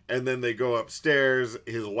wife, and then they go upstairs.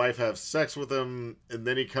 His wife has sex with him, and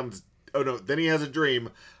then then he has a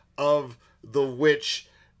dream of the witch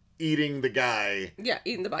eating the guy. Yeah,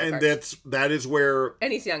 eating the body and parts. that is where...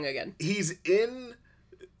 And he's young again. He's in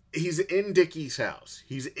Dickie's house.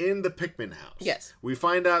 He's in the Pickman house. Yes. We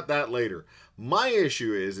find out that later. My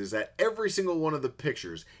issue is that every single one of the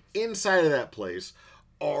pictures inside of that place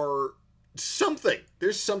are something.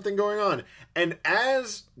 There's something going on. And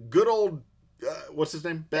as good old, what's his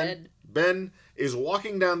name? Ben is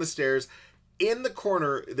walking down the stairs. In the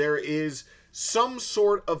corner, there is some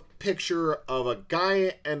sort of picture of a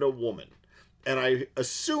guy and a woman. And I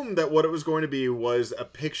assumed that what it was going to be was a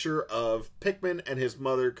picture of Pickman and his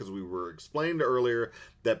mother, because we were explained earlier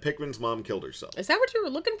that Pickman's mom killed herself. Is that what you were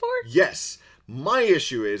looking for? Yes. My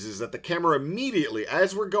issue is that the camera immediately,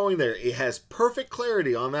 as we're going there, it has perfect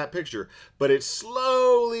clarity on that picture, but it's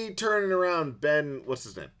slowly turning around Ben, what's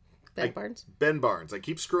his name? Barnes? Ben Barnes. I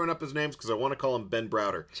keep screwing up his names because I want to call him Ben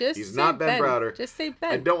Browder. He's not Ben Browder. Just say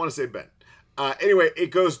Ben. I don't want to say Ben. Anyway,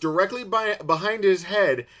 it goes directly behind his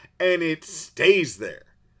head, and it stays there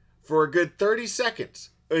for a good 30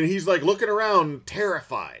 seconds. And he's, like, looking around,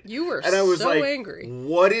 terrified. You were and I was so like, angry.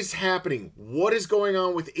 What is happening? What is going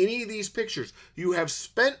on with any of these pictures? You have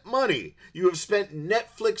spent money. You have spent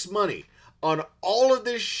Netflix money on all of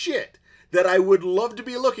this shit that I would love to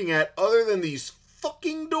be looking at other than these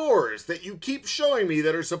fucking doors that you keep showing me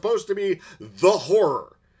that are supposed to be the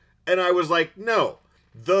horror. And I was like, no.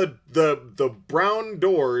 The brown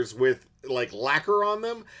doors with like lacquer on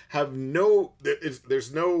them have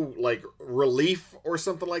there's no like relief or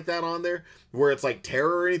something like that on there where it's like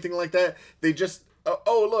terror or anything like that. They just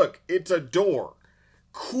oh look, it's a door.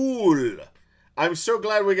 Cool. I'm so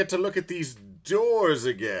glad we get to look at these doors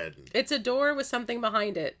again. It's a door with something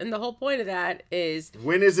behind it. And the whole point of that is...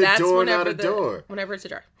 When is a door not a door? Whenever it's a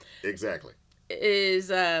jar. Exactly. Is,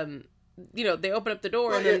 they open up the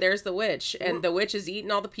door and then there's the witch. And the witch is eating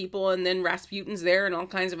all the people, and then Rasputin's there and all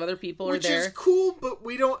kinds of other people are there. Which is cool, but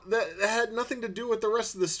that had nothing to do with the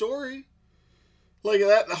rest of the story. Like,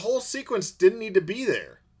 the whole sequence didn't need to be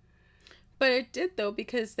there. But it did, though,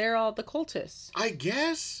 because they're all the cultists. I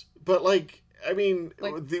guess. But,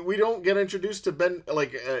 we don't get introduced to Ben.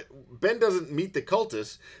 Ben doesn't meet the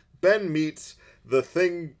cultists. Ben meets the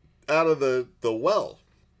thing out of the well.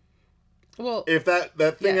 Well, if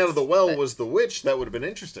that thing out of the well was the witch, that would have been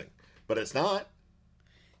interesting. But it's not.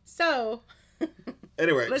 So.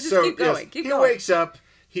 Anyway, let's just keep going. He wakes up.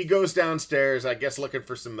 He goes downstairs, I guess looking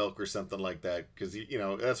for some milk or something like that, because,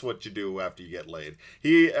 that's what you do after you get laid.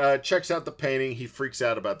 He checks out the painting. He freaks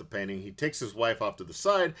out about the painting. He takes his wife off to the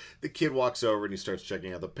side. The kid walks over and he starts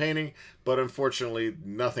checking out the painting, but unfortunately,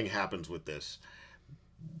 nothing happens with this.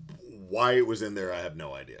 Why it was in there, I have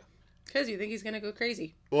no idea. Because you think he's going to go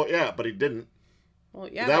crazy. Well, yeah, but he didn't. Well,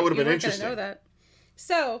 yeah, that would have been interesting. Know that.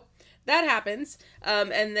 So, that happens,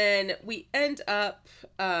 and then we end up...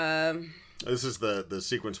 This is the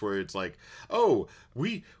sequence where it's like,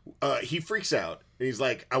 he freaks out. And he's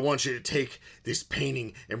like, I want you to take this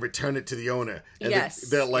painting and return it to the owner. And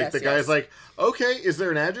the guy's like, okay, is there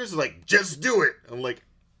an address? He's like, just do it. I'm like,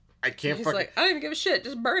 I can't He's like, I don't even give a shit.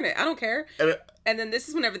 Just burn it. I don't care. And then this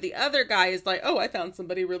is whenever the other guy is like, I found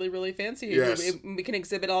somebody really, really fancy. Yes. We can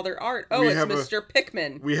exhibit all their art. It's Mr.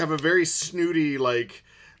 Pickman. We have a very snooty, like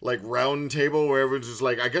round table where everyone's just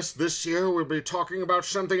like, I guess this year we'll be talking about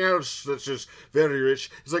something else that's just very rich.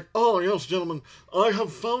 He's like, oh, yes, gentlemen, I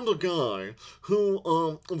have found a guy who,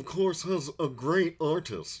 of course, has a great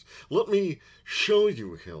artist. Let me show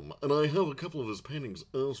you him. And I have a couple of his paintings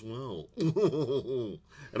as well.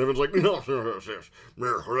 And everyone's like, no,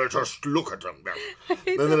 let's just look at them. I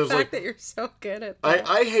hate the fact that you're so good at that.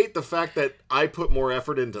 I hate the fact that I put more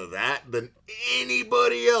effort into that than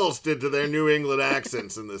anybody else did to their New England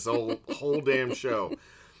accents in this whole damn show.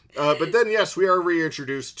 But then, yes, we are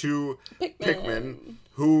reintroduced to Pickman,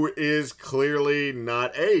 who is clearly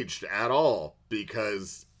not aged at all.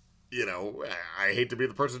 Because, I hate to be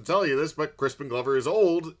the person to tell you this, but Crispin Glover is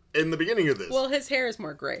old in the beginning of this. Well, his hair is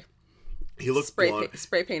more gray. He looked blonde.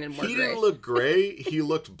 Spray painted more gray. He didn't look gray. He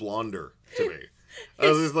looked blonder to me.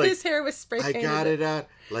 His hair was spray painted. I got it out.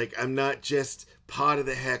 Like, I'm not just part of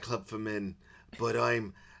the hair club for men, but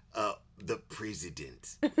I'm the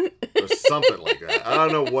president. Or something like that. I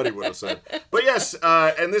don't know what he would have said. But yes,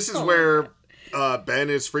 and this is where Ben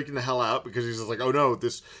is freaking the hell out because he's just like, oh no,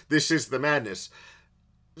 this is the madness.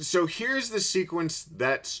 So here's the sequence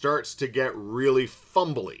that starts to get really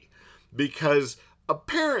fumbly. Because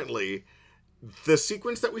apparently... the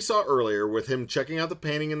sequence that we saw earlier with him checking out the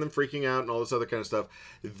painting and then freaking out and all this other kind of stuff,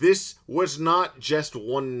 this was not just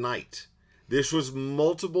one night. This was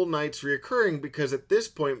multiple nights reoccurring because at this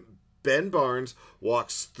point, Ben Barnes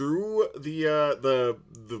walks through the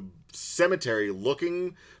cemetery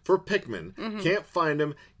looking for Pickman, can't find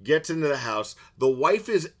him, gets into the house. The wife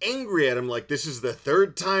is angry at him like this is the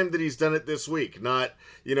third time that he's done it this week. Not,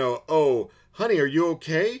 oh, honey, are you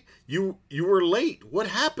okay? You were late. What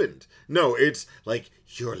happened? No, it's like,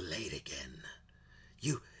 you're late again.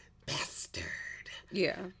 You bastard.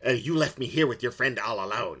 Yeah. You left me here with your friend all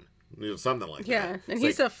alone. Something like that. Yeah, and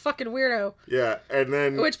he's a fucking weirdo. Yeah, and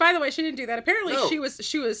then... which, by the way, she didn't do that. Apparently,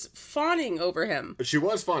 she was fawning over him. She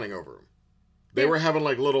was fawning over him. They were having,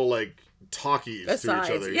 little, talkies to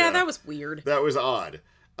each other. Yeah, that was weird. That was odd.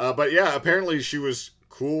 But, yeah, apparently she was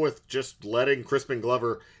cool with just letting Crispin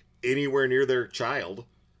Glover anywhere near their child.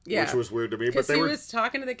 Yeah. Which was weird to me. But he was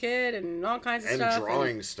talking to the kid and all kinds of stuff. And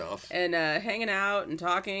drawing stuff. And hanging out and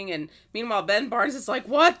talking. And meanwhile, Ben Barnes is like,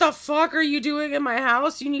 what the fuck are you doing in my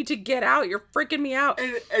house? You need to get out. You're freaking me out.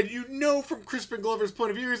 And from Crispin Glover's point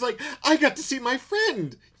of view, he's like, I got to see my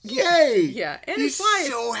friend. Yay! Yeah, and he's his wife.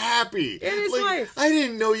 So happy. And his wife. I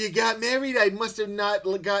didn't know you got married. I must have not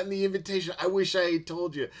gotten the invitation. I wish I had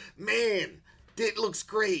told you. Man, it looks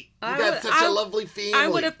great. You got such a lovely family. I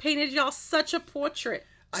would have painted y'all such a portrait.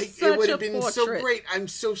 It would have been so great. I'm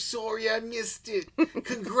so sorry I missed it.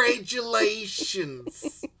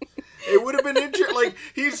 Congratulations. It would have been interesting.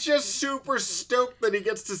 He's just super stoked that he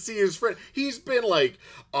gets to see his friend. He's been,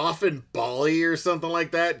 off in Bali or something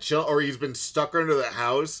like that. Or he's been stuck under the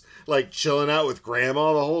house, chilling out with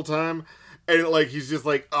grandma the whole time. And, like, he's just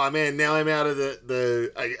like, oh, man, now I'm out of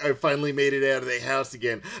I finally made it out of the house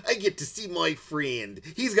again. I get to see my friend.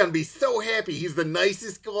 He's going to be so happy. He's the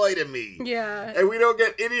nicest guy to me. Yeah. And we don't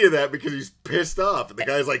get any of that because he's pissed off. And the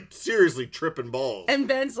guy's, like, seriously tripping balls. And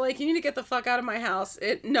Ben's like, you need to get the fuck out of my house.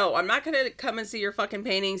 No, I'm not going to come and see your fucking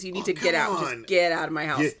paintings. You need to get out. Just get out of my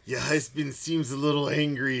house. Your husband seems a little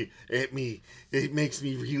angry at me. It makes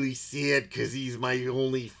me really sad because he's my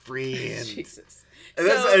only friend. Jesus. And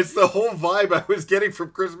it's the whole vibe I was getting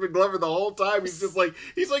from Crispin Glover the whole time. He's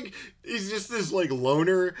just this like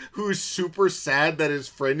loner who's super sad that his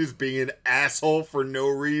friend is being an asshole for no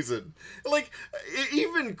reason. Like,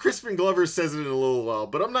 even Crispin Glover says it in a little while,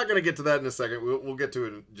 but I'm not going to get to that in a second. We'll get to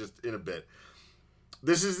it just in a bit.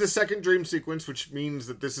 This is the second dream sequence, which means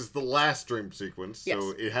that this is the last dream sequence. Yes.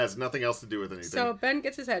 So it has nothing else to do with anything. So Ben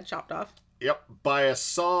gets his head chopped off. Yep, by a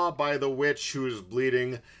saw by the witch who is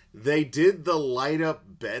bleeding. They did the light up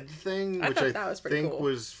bed thing, which I think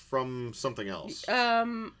was from something else.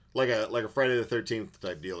 Like a Friday the 13th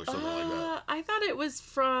type deal or something like that. I thought it was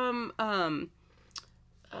from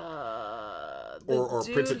or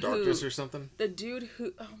Prince of Darkness or something. The dude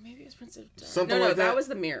who maybe it was Prince of Darkness. Something like that. That was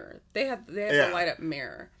the mirror. They had the light up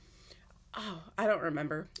mirror. Oh, I don't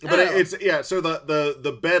remember. But so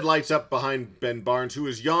the bed lights up behind Ben Barnes, who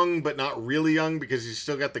is young but not really young because he's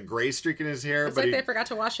still got the gray streak in his hair. It's like they forgot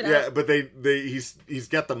to wash it out. Yeah, but he's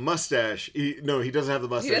got the mustache. He doesn't have the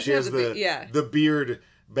mustache. He has the beard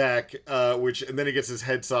back, and then he gets his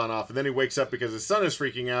head sawn off, and then he wakes up because his son is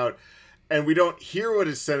freaking out, and we don't hear what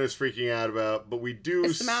his son is freaking out about, but we do.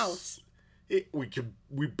 It's the mouths.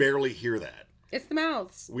 We barely hear that. It's the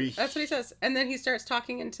mouths. That's what he says. And then he starts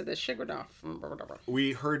talking into the Shigradoff.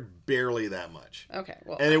 We heard barely that much. Okay,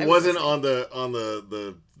 well, and it wasn't on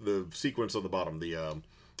the sequence on the bottom,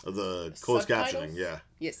 the closed captioning. Yeah.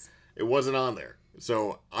 Yes. It wasn't on there.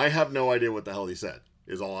 So I have no idea what the hell he said,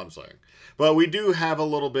 is all I'm saying. But we do have a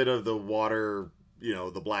little bit of the water,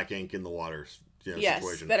 the black ink in the water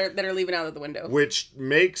situation. that are leaving out of the window. Which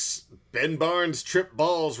makes Ben Barnes trip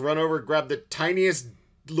balls, run over, grab the tiniest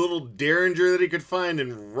little derringer that he could find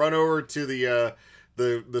and run over to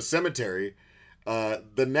the cemetery.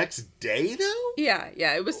 The next day though? Yeah,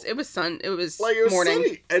 it was morning. It was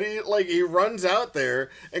sunny. And he runs out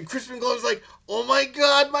there and Crispin Glover's like, oh my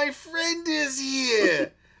god, my friend is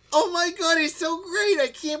here. Oh my god, he's so great.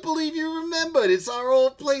 I can't believe you remembered. It's our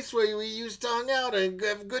old place where we used to hang out and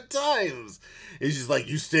have good times. He's just like,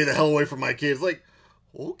 you stay the hell away from my kids. Like,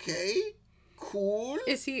 okay. Cool.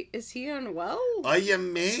 Is he unwell? Are you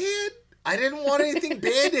mad? I didn't want anything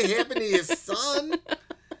bad to happen to your son.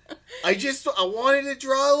 I wanted to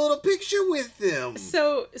draw a little picture with them.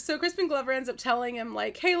 So Crispin Glover ends up telling him,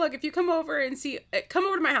 like, hey, look, if you come over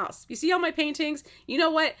to my house, you see all my paintings, you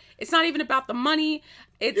know what? It's not even about the money.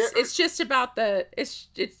 It's just about the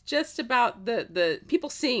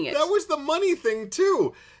people seeing it. That was the money thing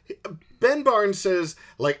too. Ben Barnes says,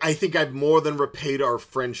 like, I think I've more than repaid our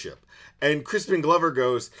friendship. And Crispin Glover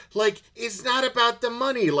goes, like, it's not about the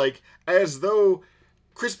money. Like, as though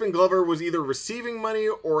Crispin Glover was either receiving money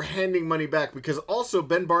or handing money back. Because also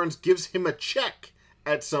Ben Barnes gives him a check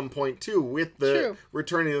at some point, too, with the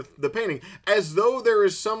returning the painting. As though there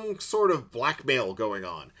is some sort of blackmail going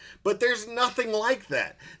on. But there's nothing like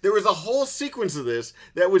that. There was a whole sequence of this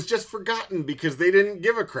that was just forgotten because they didn't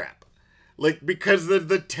give a crap. Like, because of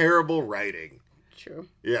the terrible writing. True.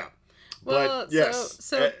 Yeah. Well, but yes,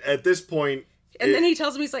 so at this point, then he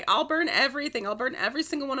tells him, he's like, I'll burn everything. I'll burn every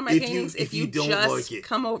single one of my paintings if you just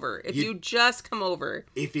come over. If you just come over.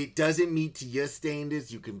 If it doesn't meet to your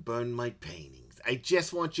standards, you can burn my paintings. I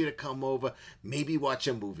just want you to come over, maybe watch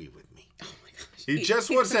a movie with me. Oh my gosh. He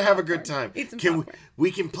just wants to have a good time.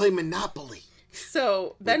 We can play Monopoly.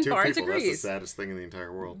 So Ben Barnes agrees. That's the saddest thing in the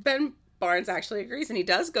entire world. Ben Barnes actually agrees, and he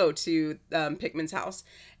does go to Pickman'S house.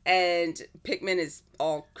 And Pickman is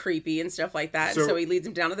all creepy and stuff like that. So he leads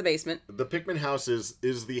him down to the basement. The Pickman house is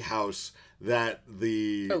the house that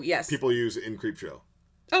the people use in Creepshow.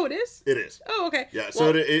 Oh, it is? It is. Oh, okay. Yeah, so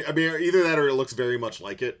either that or it looks very much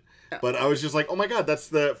like it. But I was just like, oh my god, that's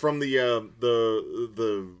from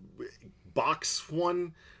the box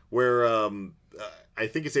one where I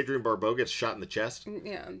think it's Adrienne Barbeau gets shot in the chest.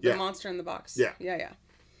 Yeah, the monster in the box. Yeah. Yeah.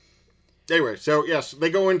 Anyway, so yes, they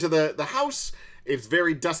go into the house. It's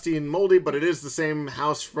very dusty and moldy, but it is the same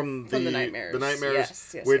house from the Nightmares.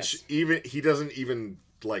 Yes, which even he doesn't even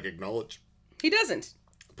like acknowledge. He doesn't.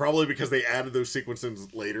 Probably because they added those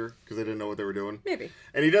sequences later because they didn't know what they were doing. Maybe.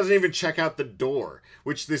 And he doesn't even check out the door,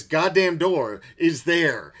 which this goddamn door is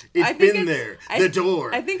there. It's been there. The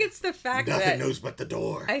door. I think it's the fact that... Nothing knows but the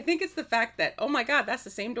door. I think it's the fact that, oh my god, that's the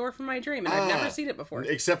same door from my dream, and I've never seen it before.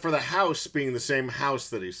 Except for the house being the same house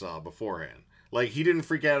that he saw beforehand. Like, he didn't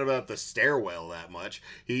freak out about the stairwell that much.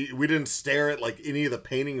 We didn't stare at, like, any of the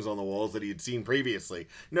paintings on the walls that he had seen previously.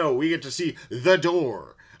 No, we get to see the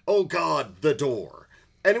door. Oh god, the door.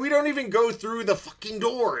 And we don't even go through the fucking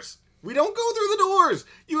doors. We don't go through the doors.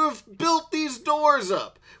 You have built these doors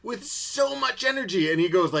up with so much energy. And he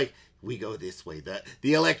goes like, we go this way.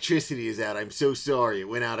 The electricity is out. I'm so sorry. It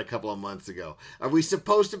went out a couple of months ago. Are we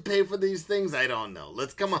supposed to pay for these things? I don't know.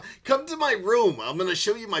 Let's come to my room. I'm going to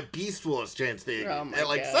show you my Beast Wars transfiguration. Oh my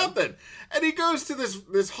like God. something. And he goes to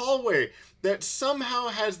this hallway that somehow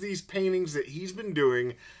has these paintings that he's been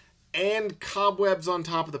doing and cobwebs on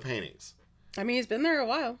top of the paintings. I mean, he's been there a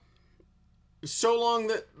while. So long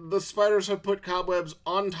that the spiders have put cobwebs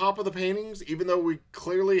on top of the paintings, even though we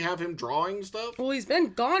clearly have him drawing stuff? Well, he's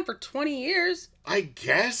been gone for 20 years. I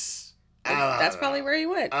guess? That's probably where he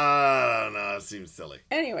went. I don't know. It seems silly.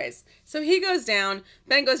 Anyways, so he goes down.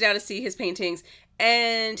 Ben goes down to see his paintings,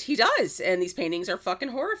 and he does. And these paintings are fucking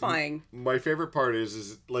horrifying. My favorite part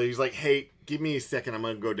is like, he's like, hey, give me a second. I'm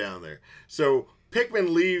going to go down there. So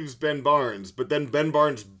Pickman leaves Ben Barnes, but then Ben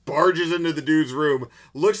Barnes barges into the dude's room,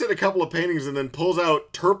 looks at a couple of paintings, and then pulls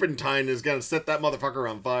out turpentine and is going to set that motherfucker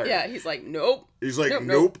on fire. Yeah, he's like, nope. He's like,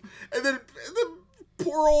 nope. And then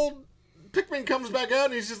poor old Pickman comes back out,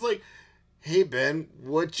 and he's just like, hey, Ben,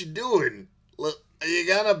 what you doing? Look, are you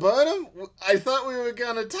gonna burn him? I thought we were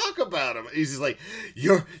gonna talk about him. He's just like,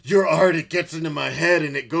 your art, it gets into my head,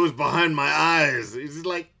 and it goes behind my eyes. He's just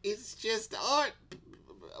like, it's just art.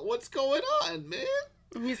 What's going on, man?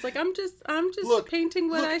 And he's like, I'm just Look, painting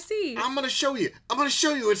what I see. I'm gonna show you.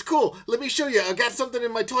 It's cool. Let me show you. I got something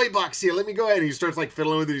in my toy box here. Let me go ahead. And he starts like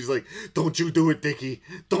fiddling with it. He's like, don't you do it, Dickie.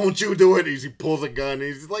 Don't you do it. He pulls a gun. And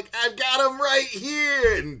he's like, I've got him right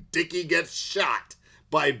here. And Dickie gets shot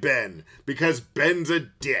by Ben because Ben's a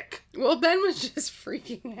dick. Well, Ben was just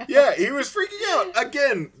freaking out. Yeah, he was freaking out.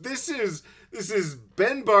 Again, this is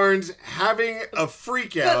Ben Barnes having a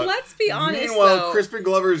freak out. But let's be honest, Meanwhile, though, Crispin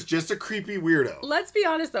Glover is just a creepy weirdo. Let's be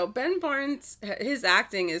honest, though. Ben Barnes, his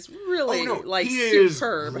acting is really, he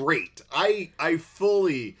superb. Is great. I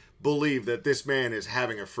fully believe that this man is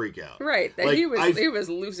having a freak out. Right. That he was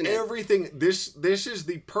losing it. Everything. This is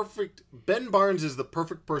the perfect. Ben Barnes is the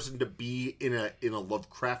perfect person to be in a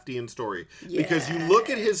Lovecraftian story. Yes. Because you look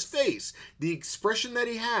at his face, the expression that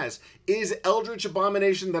he has is eldritch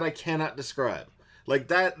abomination that I cannot describe. Like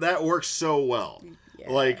that works so well.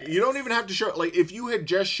 Yes. Like you don't even have to show. Like if you had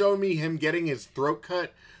just shown me him getting his throat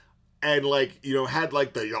cut, and like had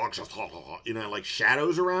like the like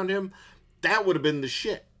shadows around him, that would have been the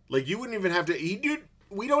shit. Like, you wouldn't even have to...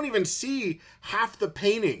 we don't even see half the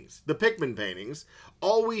paintings, the Pickman paintings.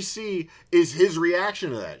 All we see is his reaction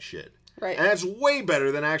to that shit. Right. And that's way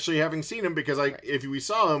better than actually having seen him, because if we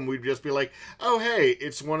saw him, we'd just be like, oh, hey,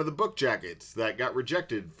 it's one of the book jackets that got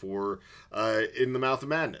rejected for In the Mouth of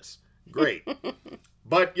Madness. Great.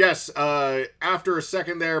 But, yes, after a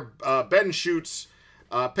second there, Ben shoots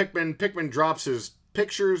Pickman. Pickman drops his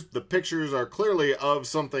pictures. The pictures are clearly of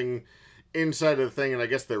something inside of the thing, and I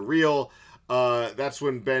guess they're real. That's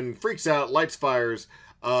when Ben freaks out, lights fires.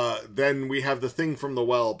 Then we have the thing from the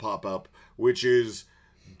well pop up, which is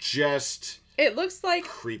just it looks like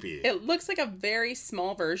creepy. It looks like a very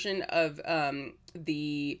small version of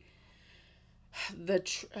is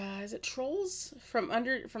it trolls from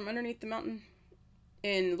underneath the mountain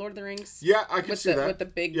in Lord of the Rings? Yeah, I can see that. With the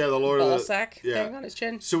big the Lord ball of the, sack thing on his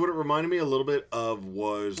chin. So what it reminded me a little bit of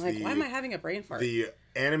was why am I having a brain fart? The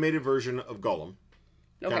animated version of Gollum.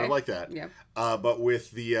 Okay. Kind of like that. Yeah. But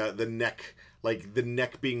with the neck, like the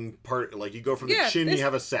neck being part, like you go from the chin, you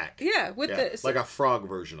have a sack. Yeah, like a frog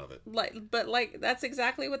version of it. But that's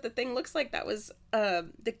exactly what the thing looks like. That was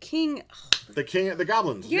the king. The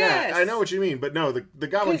goblins. Yes. Yeah, I know what you mean, but no, the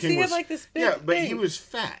goblin king was like this big but thing. he was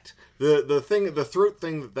fat. The throat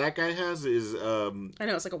thing that guy has is I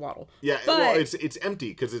know it's like a waddle. Yeah, but... well, it's empty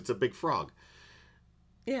because it's a big frog.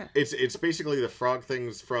 Yeah. It's basically the frog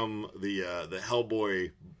things from the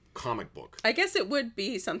Hellboy comic book. I guess it would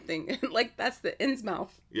be something like that's the Innsmouth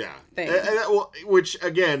thing. Which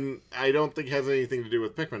again, I don't think has anything to do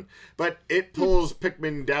with Pickman, but it pulls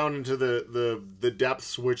Pickman down into the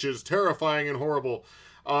depths, which is terrifying and horrible.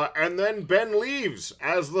 And then Ben leaves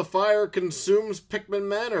as the fire consumes Pickman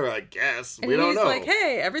Manor, I guess. And we don't know. he's like,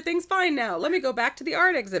 hey, everything's fine now. Let me go back to the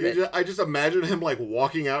art exhibit. I just imagine him like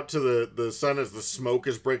walking out to the sun as the smoke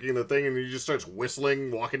is breaking the thing, and he just starts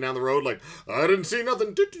whistling, walking down the road like, I didn't see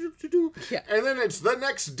nothing. Yeah. And then it's the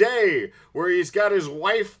next day where he's got his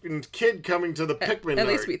wife and kid coming to the Pickman At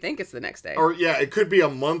least we think it's the next day. Or yeah, it could be a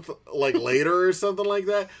month like later or something like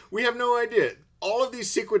that. We have no idea. All of these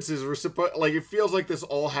sequences were supposed, like, it feels like this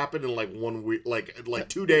all happened in like 1 week, like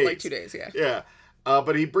 2 days. Like 2 days, yeah. Yeah.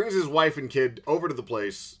 But he brings his wife and kid over to the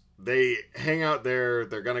place. They hang out there.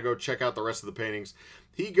 They're going to go check out the rest of the paintings.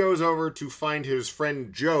 He goes over to find his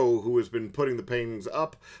friend Joe, who has been putting the paintings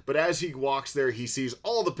up. But as he walks there, he sees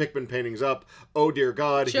all the Pickman paintings up. Oh, dear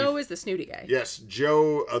God. Joe is the snooty guy. Yes,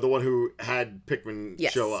 Joe, the one who had Pickman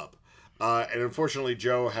show up. And unfortunately,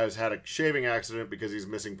 Joe has had a shaving accident because he's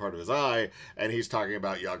missing part of his eye, and he's talking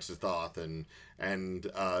about Yog-Sothoth and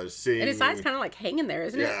seeing... And his eye's kind of like hanging there,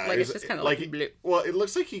 isn't it? Like, it's just kind of like... Well, it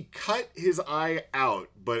looks like he cut his eye out,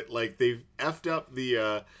 but, like, they've effed up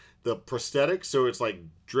the prosthetic, so it's, like,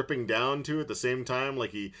 dripping down to at the same time.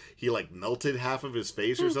 Like, he like, melted half of his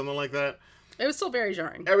face or something like that. It was still very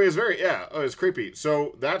jarring. I mean, it was creepy.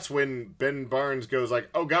 So that's when Ben Barnes goes like,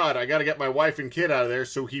 oh God, I gotta get my wife and kid out of there.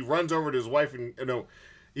 So he runs over to his wife and,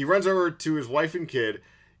 kid.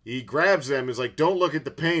 He grabs them, is like, don't look at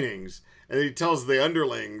the paintings. And he tells the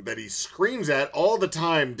underling that he screams at all the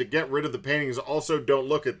time to get rid of the paintings. Also, don't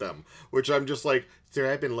look at them. Which I'm just like,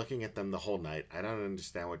 sir, I've been looking at them the whole night. I don't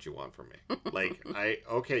understand what you want from me. Like,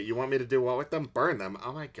 okay, you want me to do what with them? Burn them.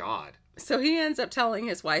 Oh my God. So he ends up telling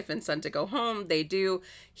his wife and son to go home. They do.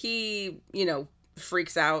 He,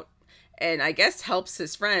 freaks out and I guess helps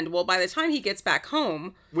his friend. Well, by the time he gets back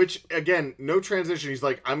home... Which, again, no transition. He's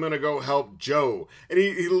like, I'm going to go help Joe. And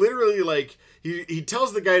he literally, like, he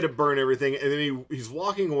tells the guy to burn everything, and then he's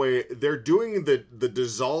walking away. They're doing the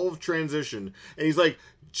dissolve transition. And he's like,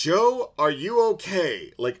 Joe, are you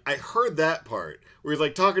okay? Like, I heard that part. Where he's,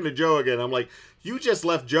 like, talking to Joe again. I'm like... You just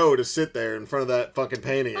left Joe to sit there in front of that fucking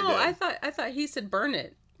painting again. Oh, I thought he said burn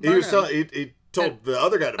it. He told the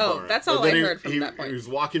other guy to burn it. That's all I heard from that point. He was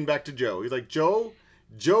walking back to Joe. He's like, Joe,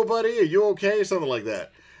 buddy, are you okay? Something like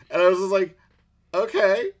that. And I was just like,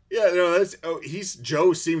 okay. Yeah,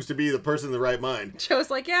 Joe seems to be the person in the right mind. Joe's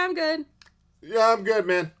like, yeah, I'm good. Yeah, I'm good,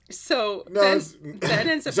 man. So Ben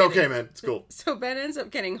ends up... It's okay, man. It's cool. So Ben ends up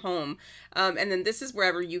getting home. And then this is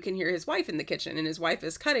wherever you can hear his wife in the kitchen. And his wife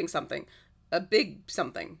is cutting something. A big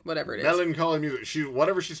something, whatever it is. Melancholy music.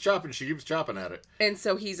 Whatever she's chopping, she keeps chopping at it. And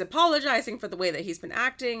so he's apologizing for the way that he's been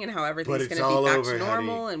acting and how everything's going to be back to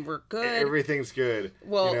normal, honey. And we're good. Everything's good.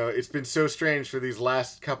 Well, it's been so strange for these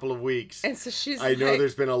last couple of weeks. And so she's I know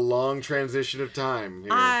there's been a long transition of time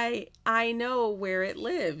here. I know where it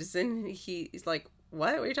lives. And he's like,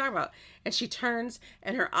 what are you talking about? And she turns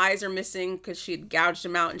and her eyes are missing because she had gouged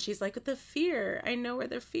him out. And she's like, the fear. I know where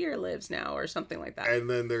the fear lives now, or something like that. And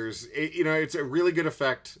then there's, it's a really good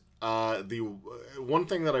effect. The one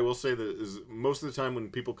thing that I will say that is most of the time when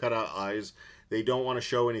people cut out eyes, they don't want to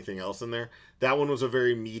show anything else in there. That one was a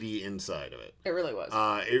very meaty inside of it. It really was.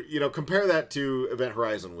 Compare that to Event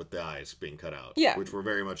Horizon with the eyes being cut out. Yeah. Which were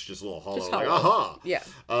very much just a little hollow. Just like, hollow. aha! Yeah.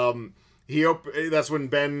 That's when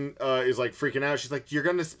Ben is like freaking out. She's like, "You're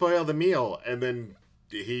gonna spoil the meal," and then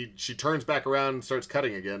she turns back around and starts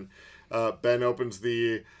cutting again. Ben opens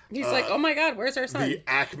the. He's like, "Oh my God, where's our son?" The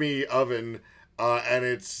Acme oven, and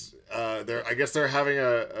it's I guess they're having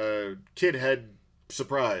a kid head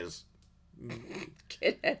surprise.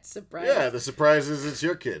 Kid head surprise. Yeah, the surprise is it's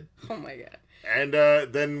your kid. Oh my God. And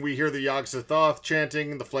then we hear the Yog-Sothoth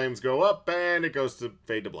chanting. The flames go up, and it goes to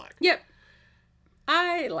fade to black. Yep.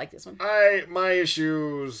 I like this one. My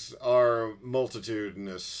issues are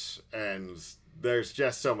multitudinous, and there's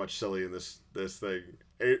just so much silly in this thing.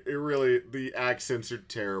 It really, the accents are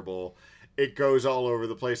terrible. It goes all over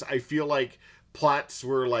the place. I feel like plots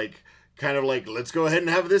were like, kind of like, let's go ahead and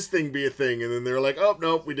have this thing be a thing, and then they're like, oh,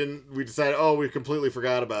 nope, we didn't. We decided, we completely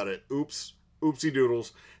forgot about it. Oops. Oopsie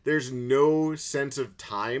doodles. There's no sense of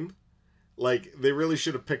time. Like, they really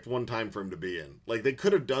should have picked one time for him to be in. Like, they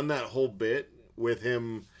could have done that whole bit with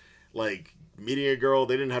him, like, meeting a girl.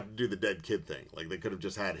 They didn't have to do the dead kid thing. Like, they could have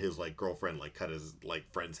just had his, like, girlfriend, like, cut his,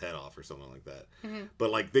 like, friend's head off or something like that. Mm-hmm. But,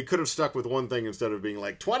 like, they could have stuck with one thing instead of being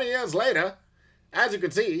like, 20 years later, as you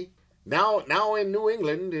can see, now in New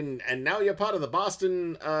England, and now you're part of the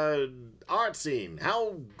Boston art scene.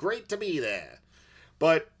 How great to be there.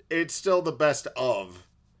 But it's still the best of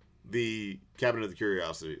the Cabinet of the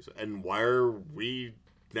Curiosities. And why are we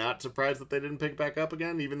not surprised that they didn't pick back up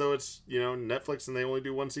again, even though it's, Netflix and they only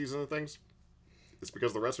do one season of things? It's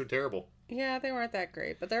because the rest are terrible. Yeah, they weren't that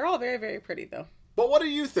great, but they're all very, very pretty, though. But what do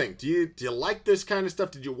you think? Do you like this kind of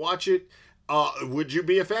stuff? Did you watch it? Would you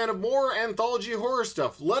be a fan of more anthology horror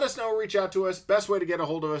stuff? Let us know. Reach out to us. Best way to get a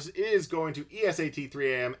hold of us is going to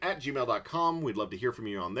esat3am@gmail.com. We'd love to hear from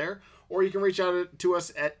you on there. Or you can reach out to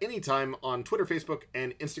us at any time on Twitter, Facebook,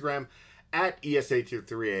 and Instagram at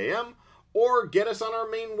esat3am. Or get us on our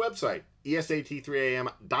main website,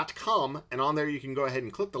 esat3am.com. And on there you can go ahead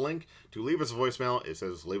and click the link to leave us a voicemail. It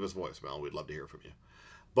says leave us a voicemail. We'd love to hear from you.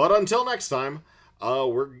 But until next time,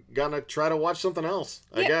 we're gonna try to watch something else.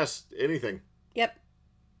 I guess. Anything. Yep.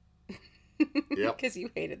 Yep. Because you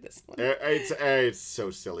hated this one. It's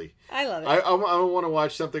so silly. I love it. I want to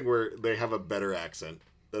watch something where they have a better accent.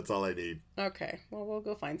 That's all I need. Okay. Well, we'll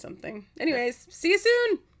go find something. Anyways, see you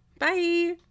soon. Bye.